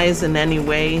personalize in any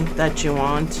way that you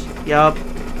want. Yup.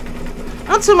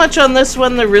 Not so much on this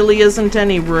one, there really isn't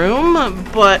any room,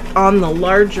 but on the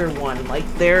larger one, like,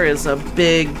 there is a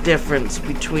big difference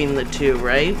between the two,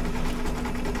 right?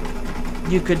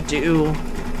 You could do,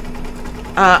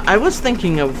 I was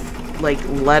thinking of like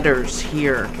letters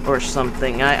here or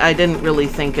something. I didn't really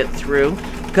think it through,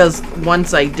 because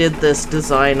once I did this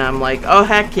design, I'm like, oh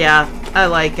heck yeah, I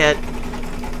like it.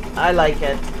 I like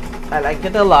it. I like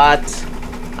it a lot.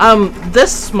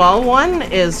 This small one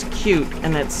is cute,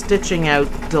 and it's stitching out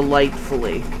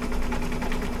delightfully.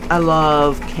 I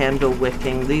love candle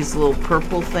wicking. These little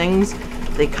purple things,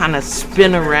 they kind of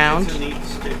spin around. It's a neat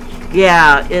stitch.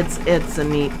 Yeah, it's a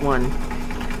neat one.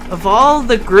 Of all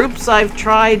the groups I've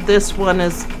tried, this one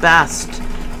is best.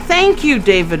 Thank you,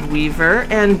 David Weaver.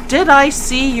 And did I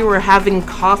see you were having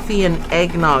coffee and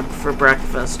eggnog for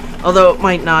breakfast? Although it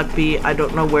might not be. I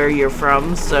don't know where you're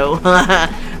from, so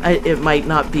it might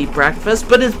not be breakfast.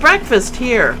 But it's breakfast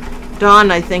here.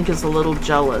 Dawn, I think, is a little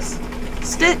jealous.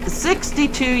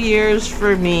 62 years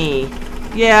for me.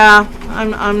 Yeah,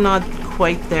 I'm not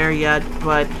quite there yet,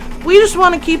 but we just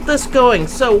want to keep this going.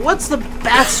 So what's the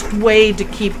best way to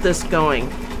keep this going?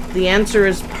 The answer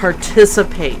is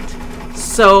participate.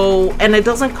 So, and it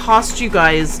doesn't cost you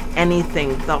guys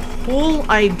anything. The whole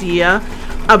idea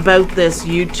about this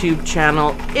YouTube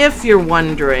channel, if you're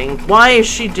wondering, why is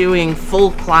she doing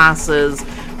full classes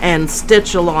and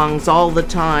stitch alongs all the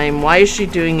time? Why is she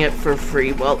doing it for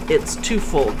free? Well, it's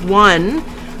twofold. One,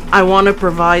 I want to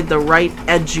provide the right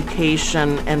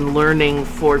education and learning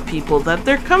for people that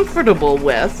they're comfortable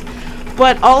with.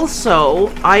 But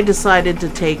also, I decided to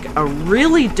take a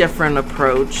really different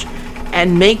approach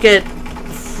and make it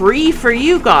free for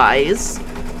you guys,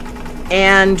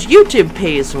 and YouTube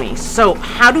pays me. So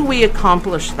how do we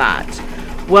accomplish that?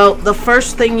 Well, the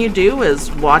first thing you do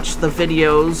is watch the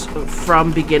videos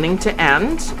from beginning to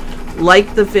end.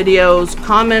 Like the videos,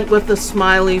 comment with a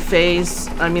smiley face.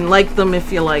 I mean, like them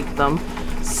if you like them.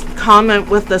 Comment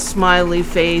with a smiley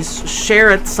face.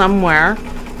 Share it somewhere.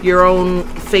 Your own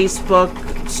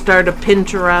Facebook. Start a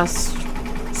Pinterest.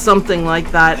 Something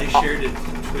like that. I shared it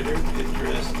to Twitter,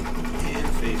 Pinterest, and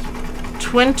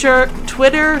Facebook.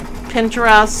 Twitter,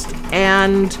 Pinterest,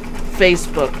 and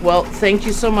Facebook. Well, thank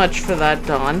you so much for that,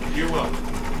 Dawn. You're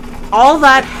welcome. All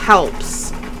that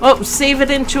helps. Oh, save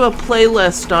it into a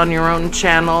playlist on your own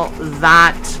channel.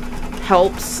 That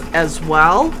helps as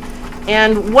well.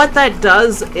 And what that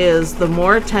does is the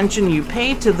more attention you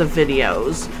pay to the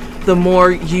videos, the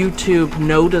more YouTube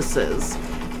notices.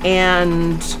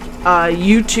 And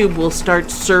YouTube will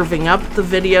start serving up the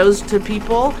videos to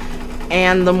people.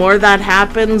 And the more that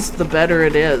happens, the better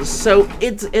it is. So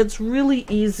it's really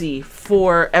easy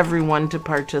for everyone to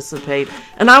participate.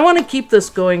 And I want to keep this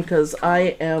going because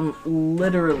I am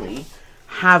literally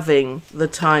having the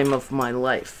time of my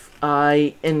life.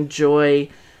 I enjoy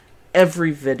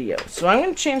every video. So I'm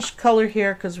going to change color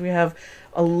here because we have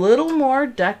a little more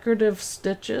decorative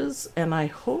stitches. And I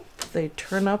hope they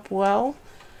turn up well.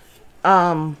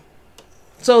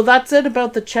 So that's it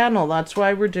about the channel. That's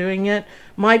why we're doing it.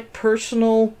 My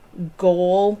personal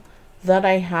goal that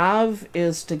I have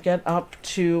is to get up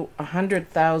to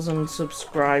 100,000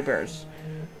 subscribers.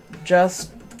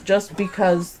 Just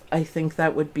because I think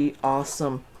that would be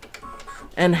awesome.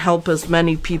 And help as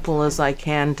many people as I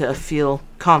can to feel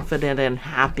confident and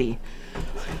happy.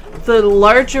 The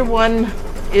larger one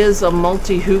is a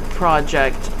multi-hoop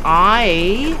project.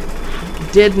 I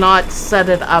did not set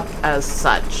it up as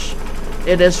such.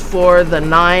 It is for the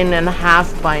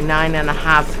 9.5 by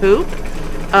 9.5 hoop.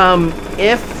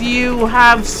 If you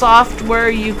have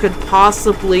software, you could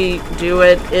possibly do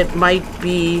it. It might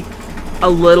be a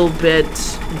little bit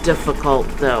difficult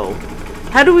though.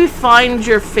 How do we find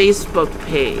your Facebook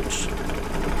page?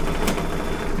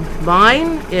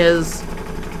 Mine is,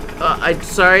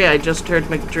 sorry, I just heard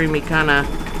McDreamy kind of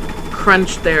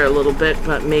crunch there a little bit,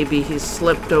 but maybe he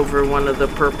slipped over one of the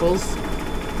purples.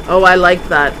 Oh, I like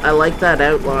that. I like that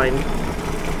outline.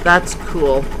 That's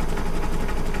cool.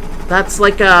 That's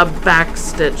like a back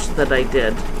stitch that I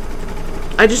did.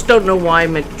 I just don't know why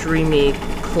McDreamy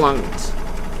clunked.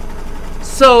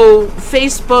 So,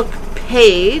 Facebook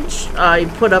page, I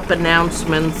put up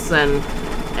announcements and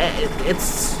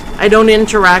I don't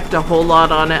interact a whole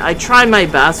lot on it. I try my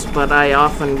best, but I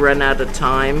often run out of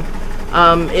time.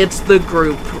 It's the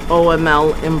group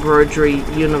OML Embroidery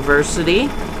University.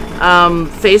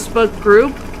 Facebook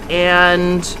group,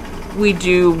 and we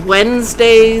do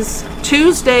Wednesdays.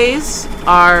 Tuesdays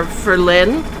are for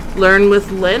Lynn, Learn with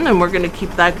Lynn, and we're going to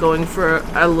keep that going for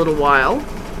a little while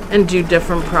and do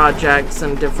different projects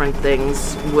and different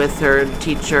things with her,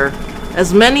 teach her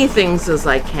as many things as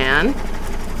I can.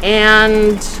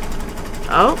 And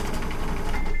oh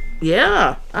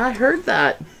yeah, I heard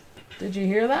that. Did you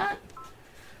hear that?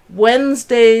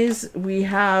 Wednesdays we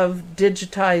have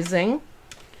digitizing.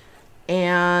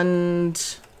 And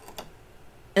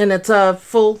it's a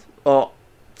full, oh,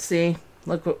 see,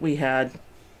 look what we had.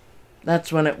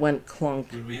 That's when it went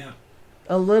clunk. What do we have?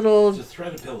 A little... It's a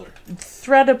thread-a-pillar.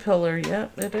 Thread-a-pillar, yeah,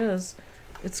 it is.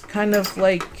 It's kind of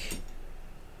like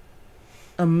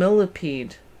a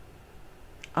millipede.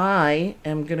 I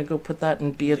am going to go put that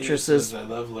in Beatrice's... I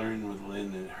love learning with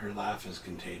Lynn, and her laugh is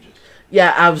contagious.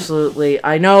 Yeah, absolutely.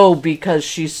 I know, because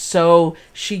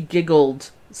she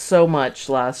giggled so much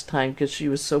last time because she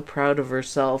was so proud of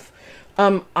herself.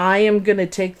 I am going to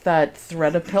take that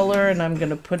thread-a-pillar and I'm going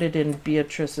to put it in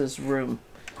Beatrice's room.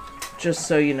 Just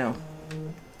so you know.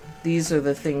 These are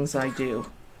the things I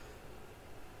do.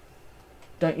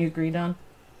 Don't you agree, Don?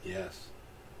 Yes.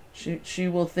 She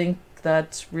will think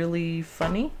that's really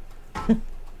funny.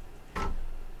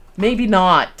 Maybe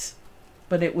not,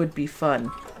 but it would be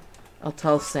fun. I'll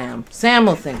tell Sam. Sam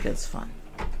will think it's fun.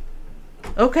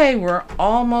 Okay, we're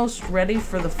almost ready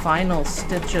for the final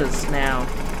stitches now.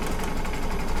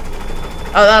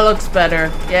 Oh, that looks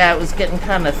better. Yeah, it was getting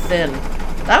kind of thin.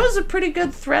 That was a pretty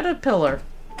good threaded pillar.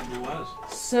 It was.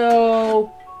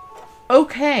 So,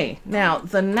 okay. Now,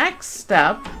 the next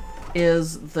step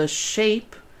is the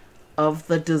shape of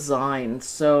the design.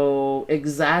 So,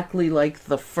 exactly like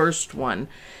the first one.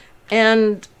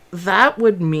 And that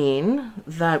would mean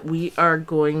that we are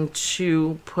going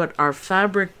to put our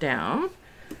fabric down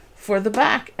for the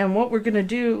back. And what we're going to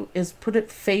do is put it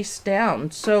face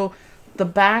down. So the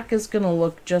back is going to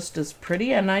look just as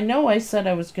pretty. And I know I said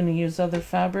I was going to use other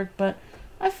fabric, but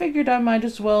I figured I might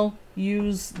as well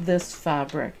use this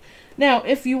fabric. Now,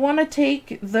 if you want to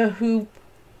take the hoop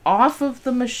off of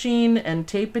the machine and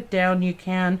tape it down, you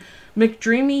can.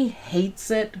 McDreamy hates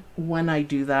it when I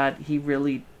do that. He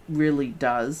really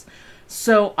does.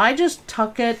 So I just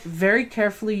tuck it very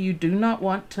carefully. You do not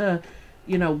want to,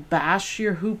 you know, bash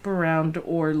your hoop around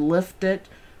or lift it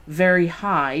very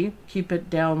high. Keep it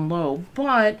down low.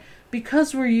 But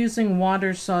because we're using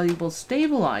water-soluble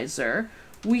stabilizer,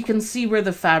 we can see where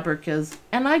the fabric is.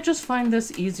 And I just find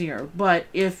this easier. But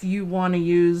if you want to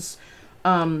use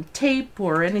tape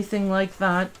or anything like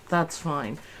that, that's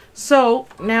fine. So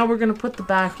now we're going to put the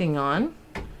backing on.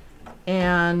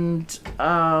 And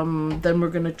then we're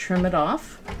going to trim it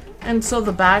off. And so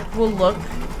the back will look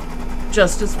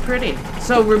just as pretty.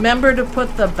 So remember to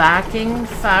put the backing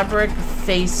fabric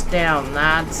face down.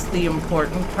 That's the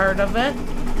important part of it.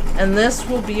 And this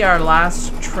will be our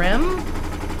last trim.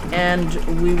 And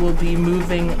we will be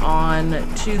moving on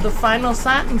to the final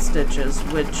satin stitches,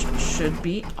 which should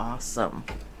be awesome.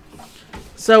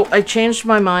 So I changed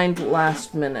my mind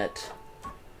last minute.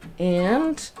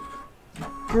 And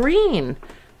green.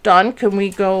 Dawn, can we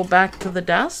go back to the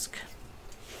desk?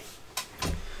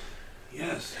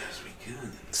 Yes, we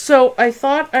can. So I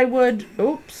thought I would,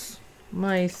 oops,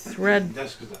 my thread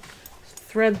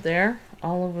there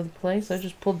all over the place. I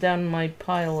just pulled down my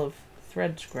pile of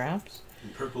thread scraps.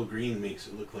 And purple green makes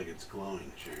it look like it's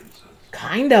glowing, Sharon says.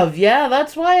 Kind of, yeah,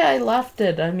 that's why I left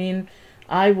it. I mean,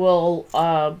 I will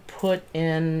put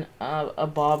in a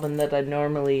bobbin that I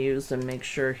normally use and make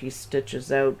sure he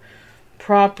stitches out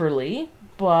properly,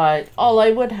 but all I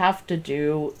would have to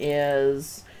do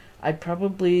is I'd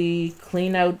probably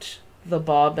clean out the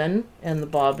bobbin and the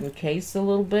bobbin case a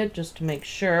little bit just to make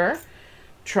sure.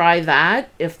 Try that.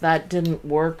 If that didn't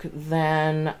work,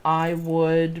 then I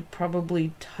would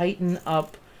probably tighten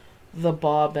up the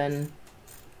bobbin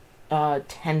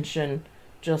tension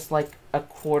just like a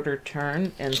quarter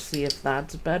turn and see if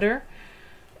that's better.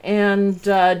 And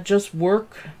just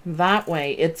work that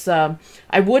way. It's I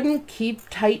wouldn't keep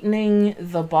tightening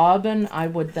the bobbin. I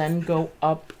would then go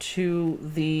up to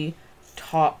the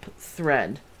top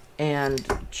thread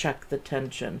and check the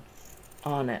tension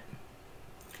on it.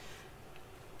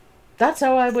 That's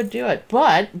how I would do it.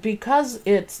 But because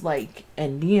it's like a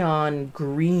neon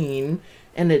green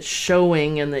and it's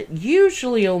showing, and it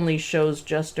usually only shows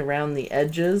just around the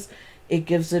edges, it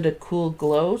gives it a cool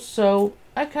glow. So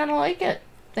I kind of like it.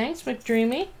 Thanks,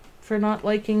 McDreamy, for not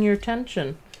liking your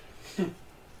tension.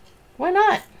 Why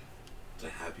not? It's a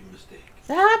happy mistake.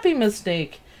 A happy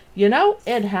mistake. You know,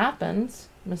 it happens.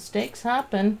 Mistakes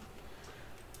happen.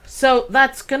 So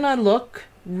that's going to look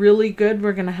really good.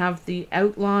 We're going to have the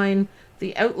outline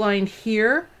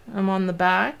here. I'm on the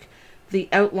back. The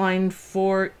outline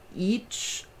for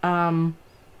each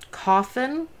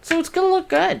coffin. So it's going to look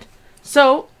good.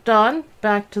 So, Dawn,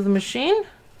 back to the machine.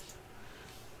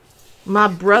 My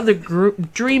brother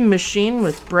dream machine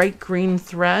with bright green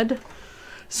thread.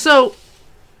 So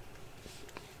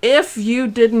if you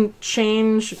didn't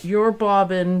change your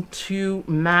bobbin to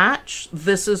match,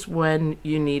 this is when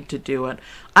you need to do it.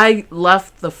 I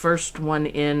left the first one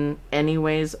in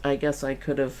anyways. I guess I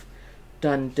could have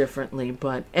done differently,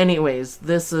 but anyways,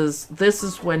 this is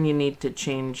when you need to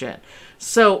change it.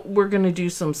 So we're going to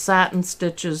do some satin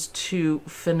stitches to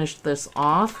finish this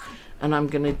off. And I'm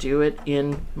going to do it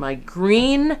in my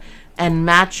green and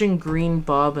matching green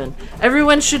bobbin.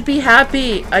 Everyone should be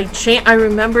happy. I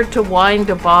remembered to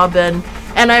wind a bobbin,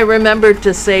 and I remembered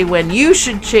to say when you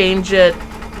should change it.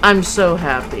 I'm so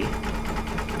happy.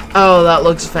 Oh, that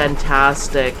looks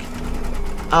fantastic.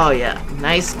 Oh, yeah.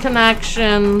 Nice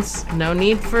connections. No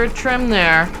need for a trim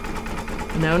there.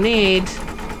 No need.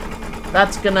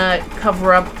 That's gonna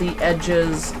cover up the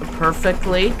edges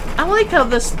perfectly. I like how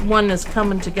this one is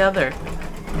coming together.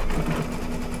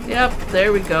 Yep,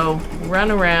 there we go.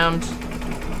 Run around.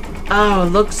 Oh, it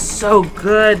looks so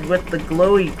good with the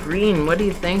glowy green. What do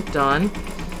you think, Dawn?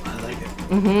 I like it.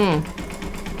 Mm-hmm.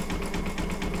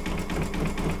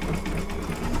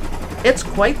 It's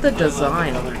quite the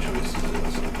design. I love the color choices.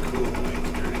 It's cool the way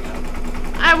it's turning out.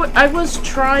 Yeah, I was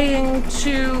trying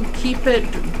to keep it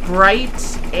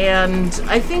bright, and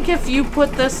I think if you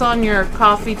put this on your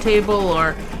coffee table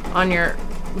or on your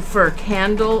for a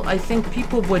candle, I think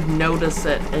people would notice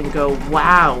it and go,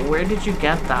 wow, where did you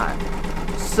get that?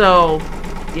 So,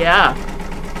 yeah,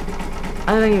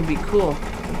 I think it'd be cool.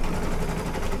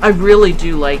 I really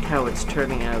do like how it's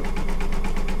turning out.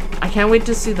 I can't wait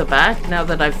to see the back now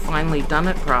that I've finally done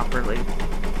it properly.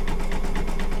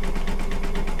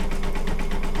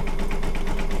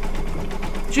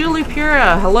 Julie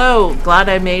Pura, hello. Glad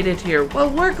I made it here. Well,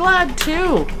 we're glad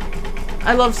too.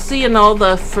 I love seeing all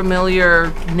the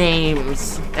familiar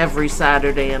names every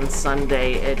Saturday and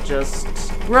Sunday. It just,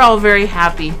 we're all very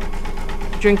happy.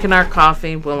 Drinking our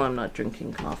coffee. Well, I'm not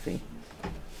drinking coffee.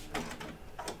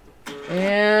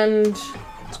 And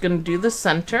it's going to do the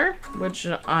center, which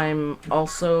I'm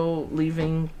also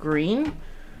leaving green.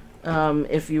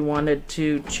 If you wanted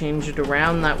to change it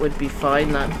around, that would be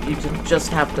fine. That you just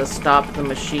have to stop the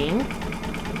machine.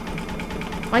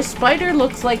 My spider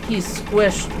looks like he's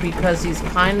squished because he's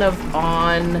kind of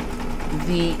on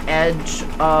the edge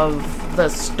of the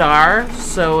star,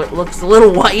 so it looks a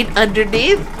little white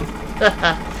underneath.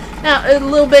 Now, a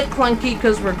little bit clunky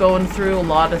because we're going through a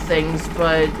lot of things,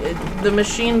 but the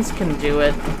machines can do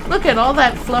it. Look at all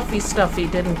that fluffy stuffy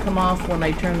didn't come off when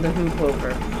I turned the hoop over.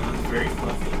 It's very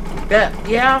fluffy.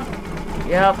 Yeah.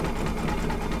 Yep.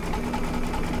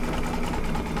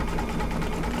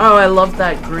 Oh, I love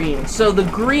that green. So the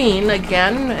green,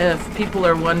 again, if people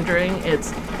are wondering,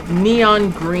 it's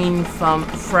neon green from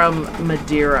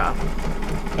Madeira.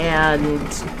 And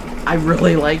I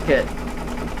really like it.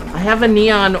 I have a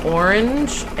neon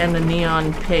orange and a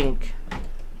neon pink.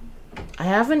 I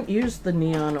haven't used the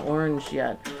neon orange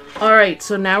yet. Alright,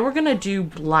 so now we're going to do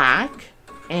black.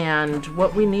 And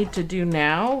what we need to do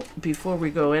now, before we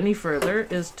go any further,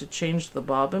 is to change the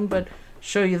bobbin, but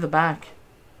show you the back.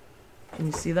 Can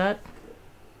you see that?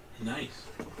 Nice.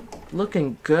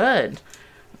 Looking good.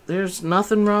 There's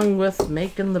nothing wrong with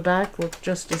making the back look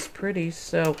just as pretty.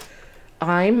 So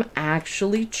I'm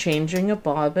actually changing a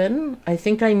bobbin. I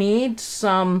think I need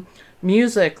some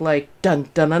music like dun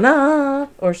dun dun dun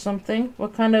or something.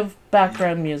 What kind of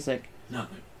background music?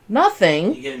 Nothing.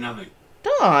 Nothing? You get nothing.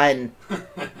 Don!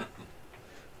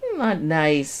 Not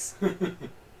nice.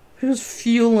 Who's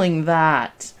fueling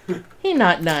that? He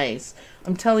not nice.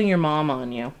 I'm telling your mom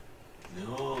on you.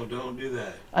 No, don't do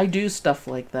that. I do stuff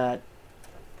like that.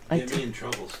 Get me in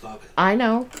trouble. Stop it. I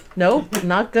know. Nope,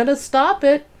 not gonna stop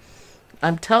it.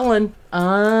 I'm telling.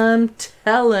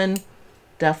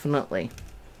 Definitely.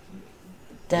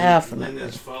 Definitely.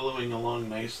 Linda's following along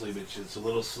nicely, but she's a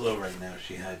little slow right now.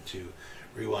 She had to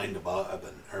rewind a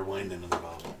bobbin, or wind another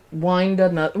bobbin. Wind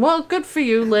another. Well, good for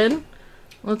you, Lynn.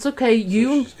 Well, it's okay.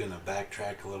 So she's gonna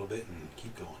backtrack a little bit and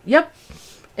keep going. Yep.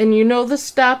 And you know the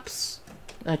steps.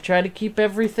 I try to keep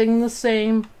everything the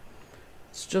same.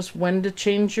 It's just when to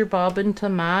change your bobbin to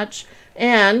match.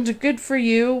 And good for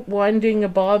you winding a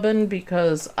bobbin,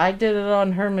 because I did it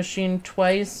on her machine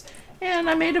twice and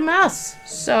I made a mess.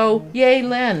 So yay,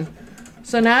 Lynn.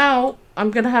 So now I'm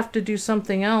gonna have to do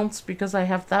something else because I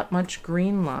have that much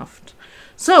green left.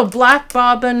 So black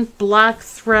bobbin, black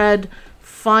thread,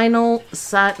 final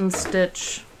satin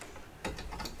stitch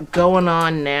going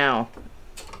on now.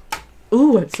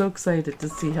 Ooh, I'm so excited to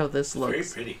see how this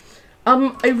looks. Very pretty.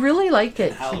 I really like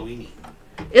it. Halloweeny.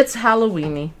 It's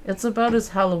Halloweeny. It's about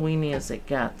as Halloweeny as it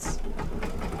gets.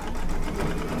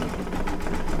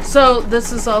 So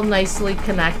this is all nicely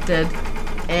connected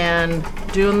and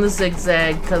doing the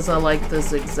zigzag because I like the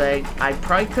zigzag. I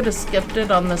probably could have skipped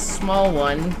it on the small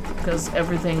one because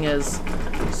everything is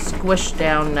squished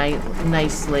down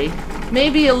nicely.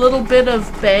 Maybe a little bit of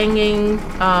banging.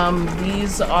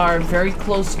 These are very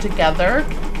close together,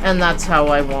 and that's how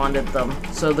I wanted them.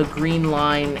 So the green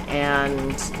line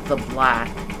and the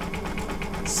black.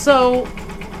 So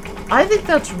I think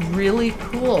that's really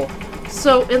cool.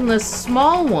 So in the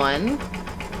small one,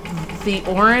 the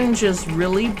orange is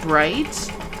really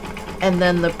bright, and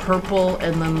then the purple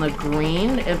and then the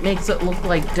green, it makes it look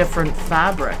like different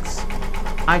fabrics.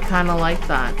 I kind of like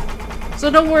that.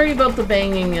 So don't worry about the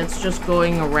banging, it's just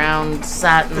going around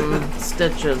satin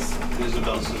stitches.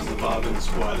 Isabel says the bobbin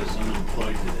squad is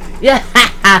unemployed today. Yeah,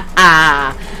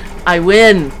 I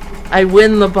win. I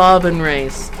win the bobbin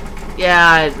race.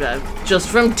 Yeah, just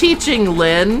from teaching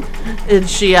Lynn, and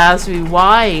she asked me,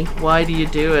 why? Why do you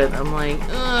do it? I'm like,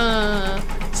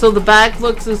 So the back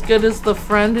looks as good as the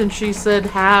front, and she said,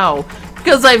 how?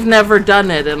 Because I've never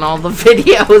done it in all the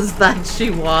videos that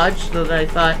she watched, and I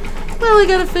thought, well, I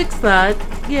gotta fix that.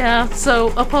 Yeah,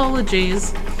 so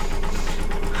apologies.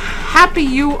 happy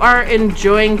you are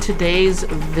enjoying today's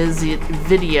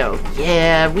video.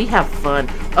 Yeah, we have fun.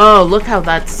 Oh, look how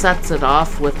that sets it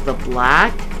off with the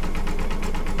black.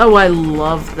 Oh, I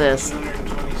love this.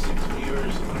 226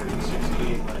 viewers,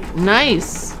 168 likes.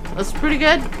 Nice. That's pretty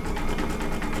good.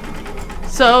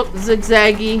 So,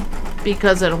 zigzaggy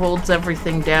because it holds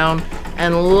everything down.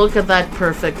 And look at that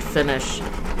perfect finish.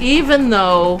 Even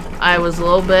though I was a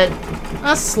little bit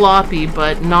sloppy,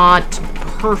 but not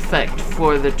perfect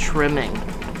for the trimming.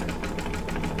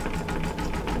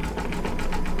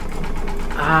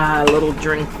 Ah, a little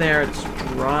drink there. It's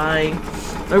dry.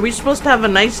 Are we supposed to have a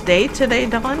nice day today,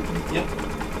 Don? Yep.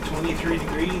 23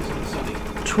 degrees and sunny.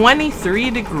 23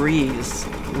 degrees.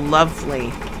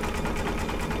 Lovely.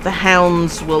 The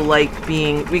hounds will like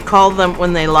being, we call them,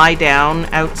 when they lie down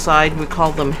outside, we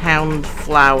call them hound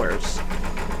flowers.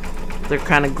 They're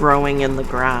kind of growing in the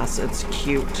grass. It's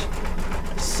cute.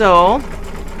 So,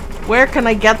 where can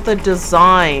I get the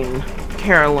design?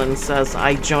 Carolyn says,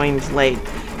 I joined late.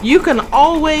 You can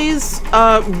always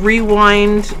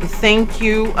rewind. Thank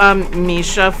you,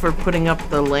 Misha, for putting up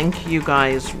the link. You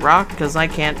guys rock, because I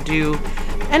can't do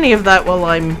any of that while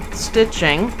I'm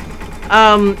stitching.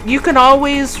 You can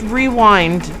always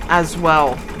rewind as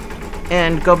well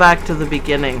and go back to the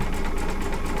beginning.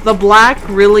 The black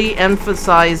really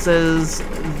emphasizes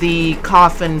the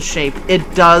coffin shape.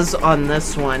 It does on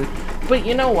this one. But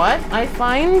you know what? I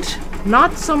find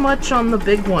not so much on the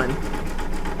big one.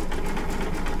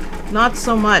 Not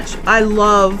so much. I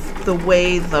love the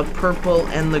way the purple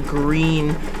and the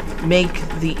green make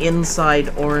the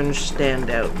inside orange stand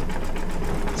out.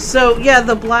 So yeah,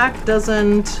 the black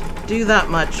doesn't do that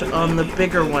much on the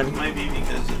bigger one. It might be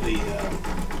because of the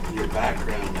your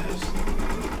background has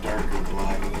darker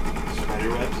black spider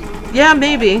webs. Yeah,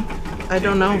 maybe. I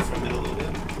don't know. From it a little bit.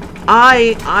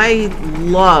 I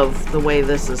love the way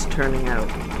this is turning out.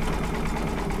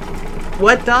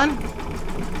 What, Don?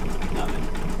 Nothing.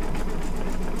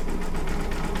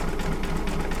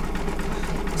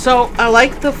 So I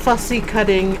like the fussy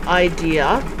cutting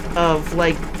idea of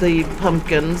like the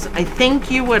pumpkins. I think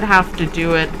you would have to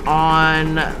do it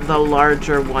on the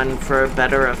larger one for a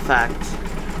better effect.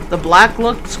 The black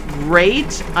looks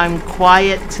great. I'm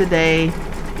quiet today,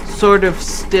 sort of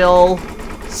still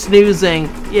snoozing.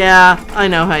 Yeah, I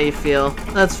know how you feel.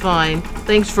 That's fine.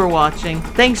 Thanks for watching.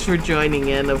 Thanks for joining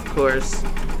in, of course.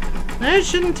 It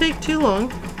shouldn't take too long.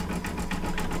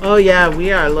 Oh yeah,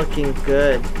 we are looking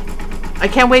good. I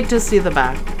can't wait to see the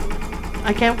back.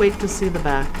 I can't wait to see the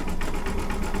back.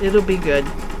 It'll be good.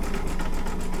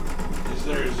 Is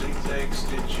there a zigzag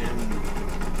stitch in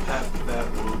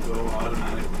that will go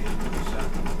automatically into the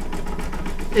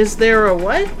set? Is there a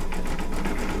what?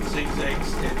 Zigzag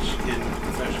stitch in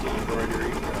Professional Embroidery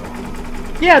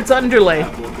Pro. Yeah, it's underlay.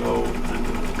 That will go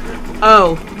under the grip.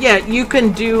 Oh, yeah, you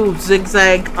can do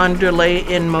zigzag underlay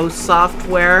in most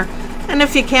software. And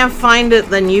if you can't find it,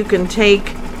 then you can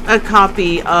take a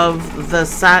copy of the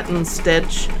satin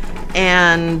stitch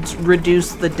and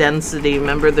reduce the density.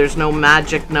 Remember, there's no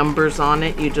magic numbers on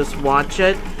it. You just watch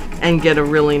it and get a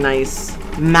really nice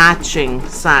matching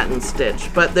satin stitch.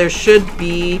 But there should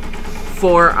be,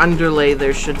 for underlay,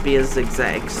 there should be a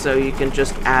zigzag. So you can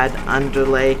just add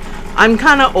underlay. I'm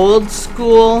kind of old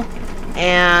school,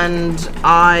 and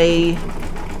I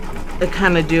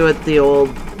kind of do it the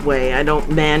old way. I don't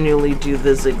manually do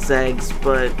the zigzags,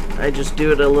 but I just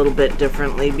do it a little bit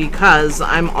differently because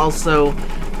I'm also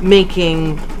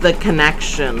making the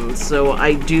connections. So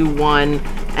I do one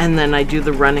and then I do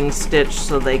the running stitch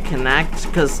so they connect,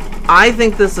 because I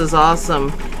think this is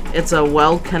awesome. It's a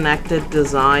well-connected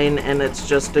design and it's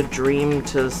just a dream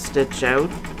to stitch out.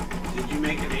 Did you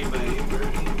make an 8x8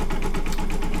 version?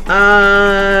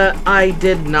 I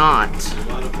did not. A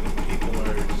lot of people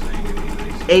are saying it'd be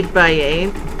nice.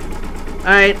 8x8.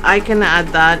 Alright, I can add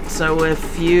that. So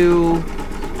if you...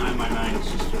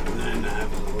 Mine's just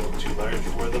 9.5 is a little too large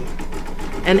for them.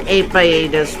 An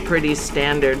 8x8 is pretty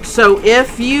standard. So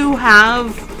if you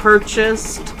have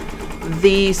purchased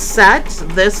the set,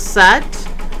 this set,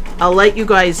 I'll let you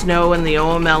guys know in the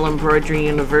OML Embroidery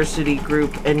University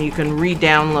group, and you can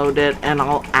re-download it, and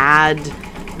I'll add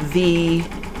the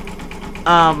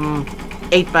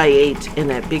 8x8 in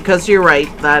it, because you're right,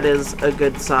 that is a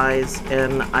good size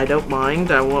and I don't mind.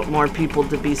 I want more people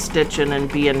to be stitching and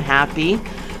being happy.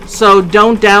 So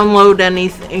don't download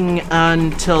anything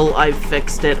until I've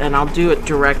fixed it, and I'll do it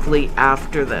directly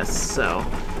after this. So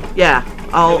yeah,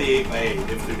 I'll... For the 8x8,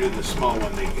 if they're doing the small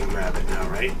one, they can grab it now,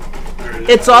 right?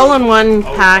 It's all in one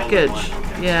package. All in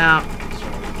one. Okay. Yeah.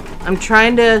 I'm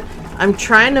trying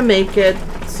to make it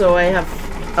so I have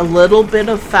a little bit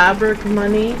of fabric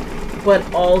money, but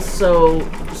also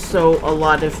so a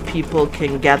lot of people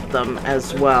can get them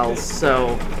as well.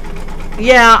 So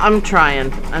yeah, I'm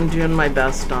trying. I'm doing my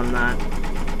best on that.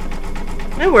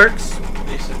 It works.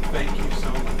 Lisa, thank you so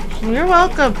much. You're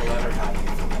welcome.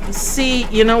 See,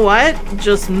 you know what?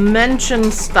 Just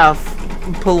mention stuff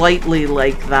politely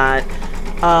like that.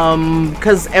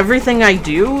 Because everything I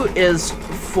do is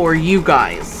for you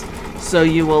guys. So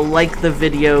you will like the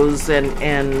videos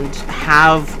and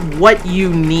have what you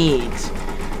need.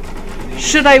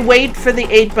 Should I wait for the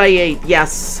 8x8?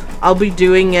 Yes, I'll be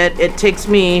doing it. It takes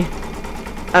me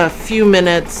a few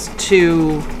minutes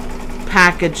to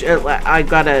package it. I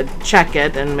gotta check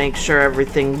it and make sure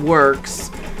everything works,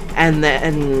 and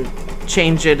then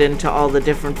change it into all the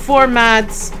different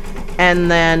formats,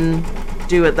 and then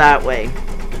do it that way.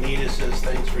 Anita says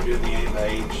thanks for doing the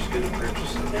 8x8. She's gonna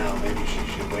purchase it now. Maybe she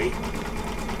should wait.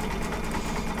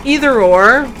 Either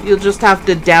or, you'll just have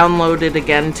to download it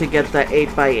again to get the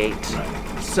 8x8. Right.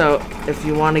 So if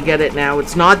you want to get it now,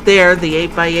 it's not there. The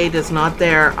 8x8 is not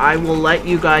there. I will let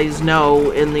you guys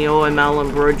know in the OML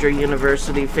Embroidery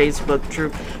University Facebook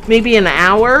troop. Maybe an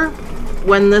hour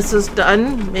when this is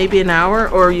done. Maybe an hour.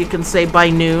 Or you can say by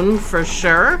noon for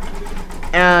sure.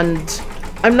 And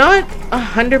I'm not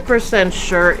 100%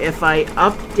 sure if I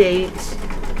update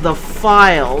the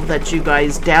file that you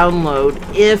guys download,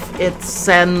 if it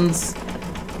sends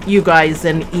you guys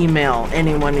an email,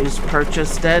 anyone who's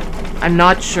purchased it. I'm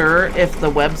not sure if the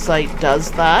website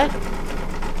does that,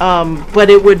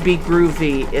 but it would be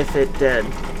groovy if it did.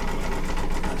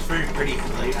 It's very pretty.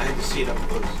 I had to see it up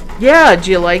close. Yeah,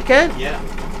 do you like it? Yeah.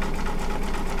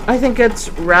 I think it's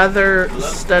rather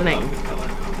stunning. Love the color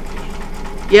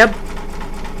combination. Yep.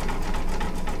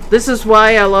 This is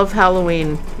why I love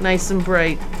Halloween. Nice and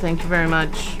bright. Thank you very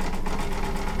much.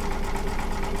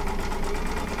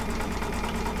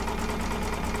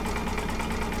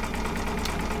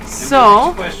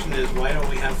 So, the next question is, why don't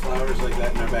we have flowers like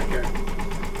that in our backyard?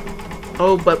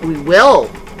 Oh, but we will.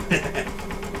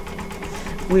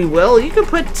 We will. You could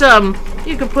put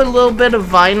a little bit of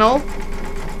vinyl,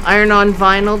 iron-on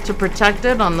vinyl to protect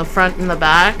it on the front and the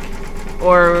back,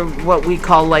 or what we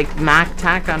call like Mac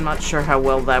tack. I'm not sure how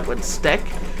well that would stick,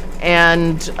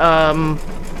 and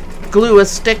glue a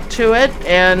stick to it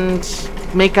and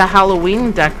make a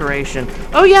Halloween decoration.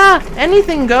 Oh yeah,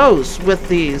 anything goes with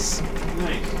these.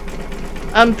 Nice.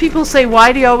 People say,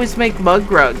 why do you always make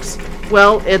mug rugs?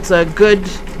 Well, it's a good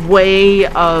way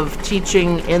of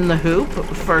teaching in the hoop,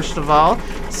 first of all.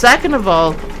 Second of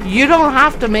all, you don't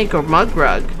have to make a mug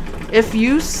rug. If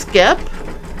you skip,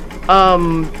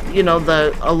 you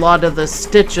know, a lot of the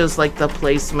stitches, like the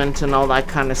placement and all that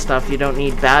kind of stuff, you don't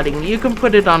need batting. You can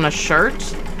put it on a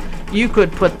shirt. You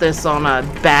could put this on a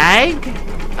bag.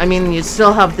 I mean, you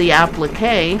still have the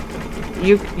applique.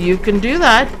 You can do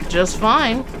that just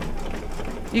fine.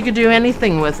 You could do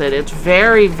anything with it. It's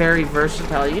very, very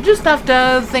versatile. You just have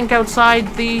to think outside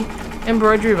the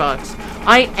embroidery box.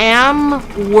 I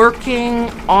am working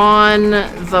on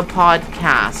the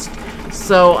podcast,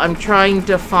 so I'm trying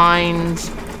to find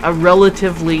a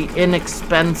relatively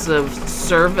inexpensive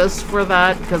service for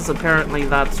that, because apparently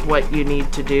that's what you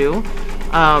need to do,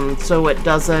 so it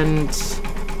doesn't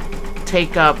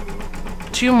take up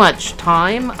too much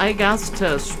time, I guess,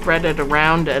 to spread it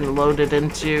around and load it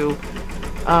into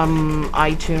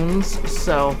iTunes.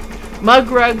 So mug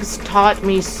rugs taught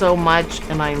me so much,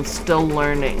 and I'm still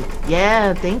learning.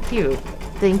 Yeah, thank you,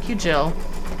 Jill.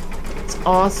 It's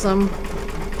awesome.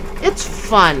 It's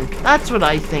fun. That's what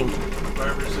I think.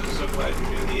 Barbara says, so glad you're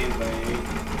doing the 8x8.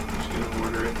 She's going to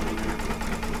order it later.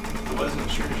 I wasn't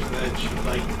sure that she'd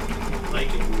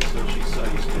like it until she saw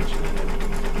you stitching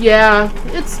it. Yeah,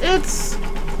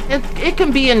 it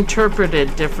can be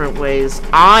interpreted different ways.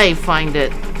 I find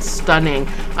it stunning.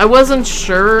 I wasn't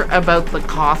sure about the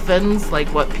coffins, like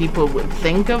what people would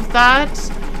think of that.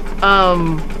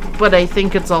 But I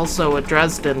think it's also a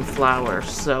Dresden flower,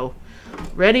 so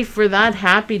ready for that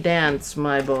happy dance,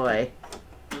 my boy.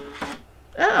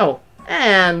 Oh,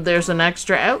 and there's an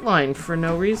extra outline for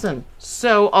no reason.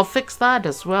 So I'll fix that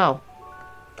as well.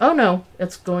 Oh no,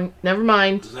 it's going, never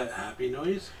mind. Is that happy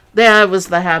noise? Yeah, it was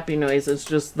the happy noise. It's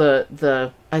just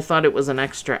I thought it was an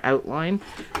extra outline.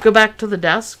 Go back to the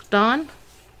desk, Don.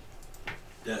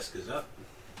 Desk is up.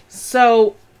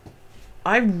 So,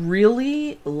 I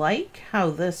really like how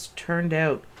this turned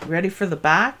out. Ready for the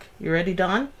back? You ready,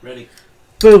 Don? Ready.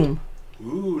 Boom.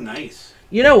 Ooh, nice.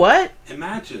 You know what? It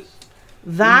matches.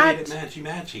 That, you made it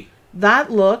matchy-matchy.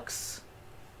 that looks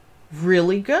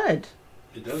really good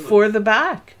It does for look the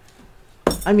back.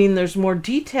 I mean, there's more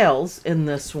details in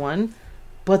this one,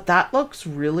 But that looks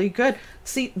really good.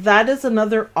 See, that is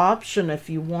another option if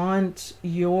you want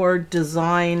your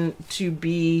design to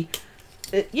be,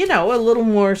 you know, a little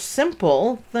more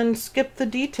simple, then skip the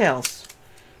details.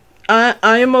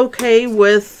 I am okay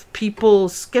with people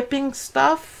skipping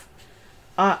stuff.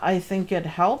 I think it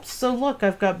helps. So look,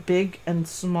 I've got big and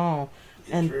small.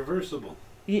 It's reversible.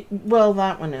 Well,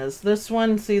 that one is. This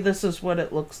one, see, this is what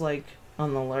it looks like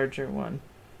on the larger one.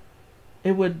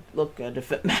 It would look good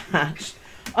if it matched.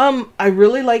 I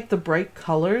really like the bright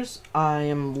colors. I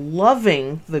am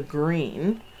loving the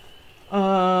green.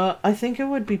 I think it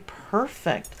would be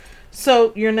perfect.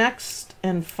 So your next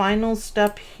and final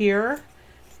step here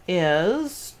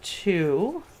is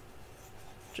to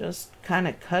just kind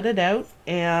of cut it out,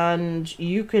 and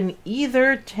you can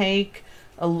either take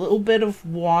a little bit of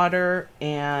water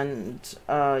and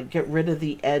get rid of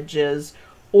the edges,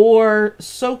 or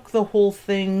soak the whole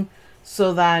thing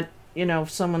so that, you know, if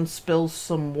someone spills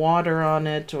some water on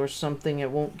it or something,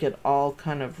 it won't get all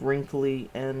kind of wrinkly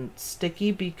and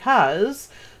sticky, because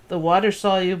the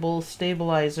water-soluble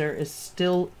stabilizer is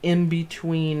still in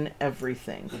between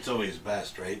everything. That's always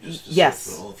best, right? Just to yes.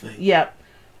 soak the whole thing. Yep.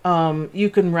 You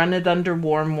can run it under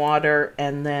warm water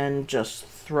and then just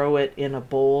throw it in a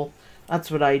bowl.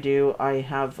 That's what I do. I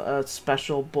have a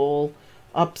special bowl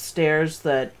upstairs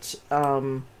that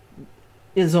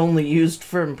is only used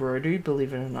for embroidery,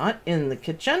 believe it or not, in the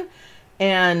kitchen.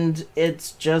 And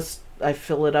it's just, I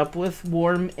fill it up with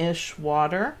warm-ish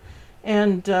water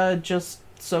and just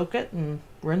soak it and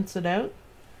rinse it out.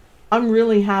 I'm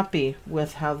really happy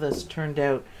with how this turned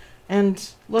out. And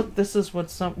look, this is what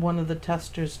one of the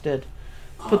testers did.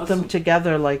 Put them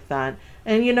together like that.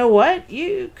 And you know what?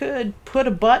 You could put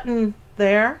a button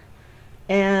there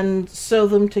and sew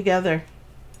them together.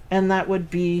 And that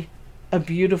would be a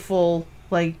beautiful,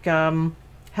 like,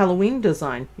 Halloween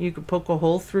design. You could poke a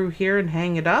hole through here and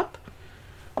hang it up.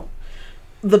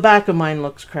 The back of mine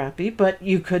looks crappy, but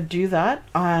you could do that.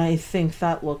 I think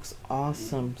that looks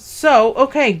awesome. So,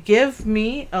 okay, give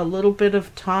me a little bit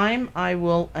of time. I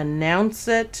will announce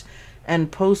it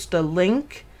and post a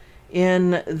link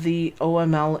in the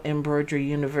OML Embroidery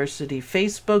University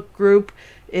Facebook group.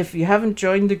 If you haven't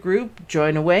joined the group,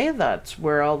 join away. That's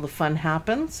where all the fun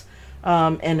happens.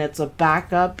 And it's a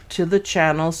backup to the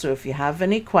channel, so if you have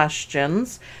any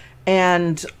questions,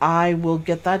 and I will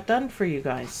get that done for you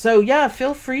guys. So yeah,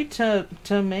 feel free to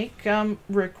make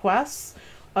requests.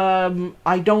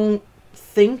 I don't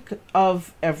think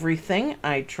of everything.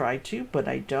 I try to, but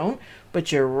I don't.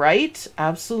 But you're right,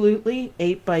 absolutely,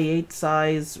 8x8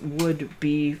 size would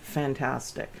be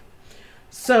fantastic.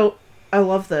 So I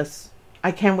love this.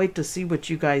 I can't wait to see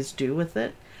what you guys do with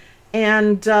it.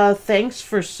 And thanks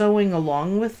for sewing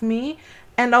along with me.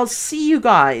 And I'll see you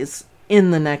guys in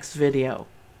the next video.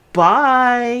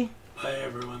 Bye. Bye,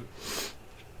 everyone.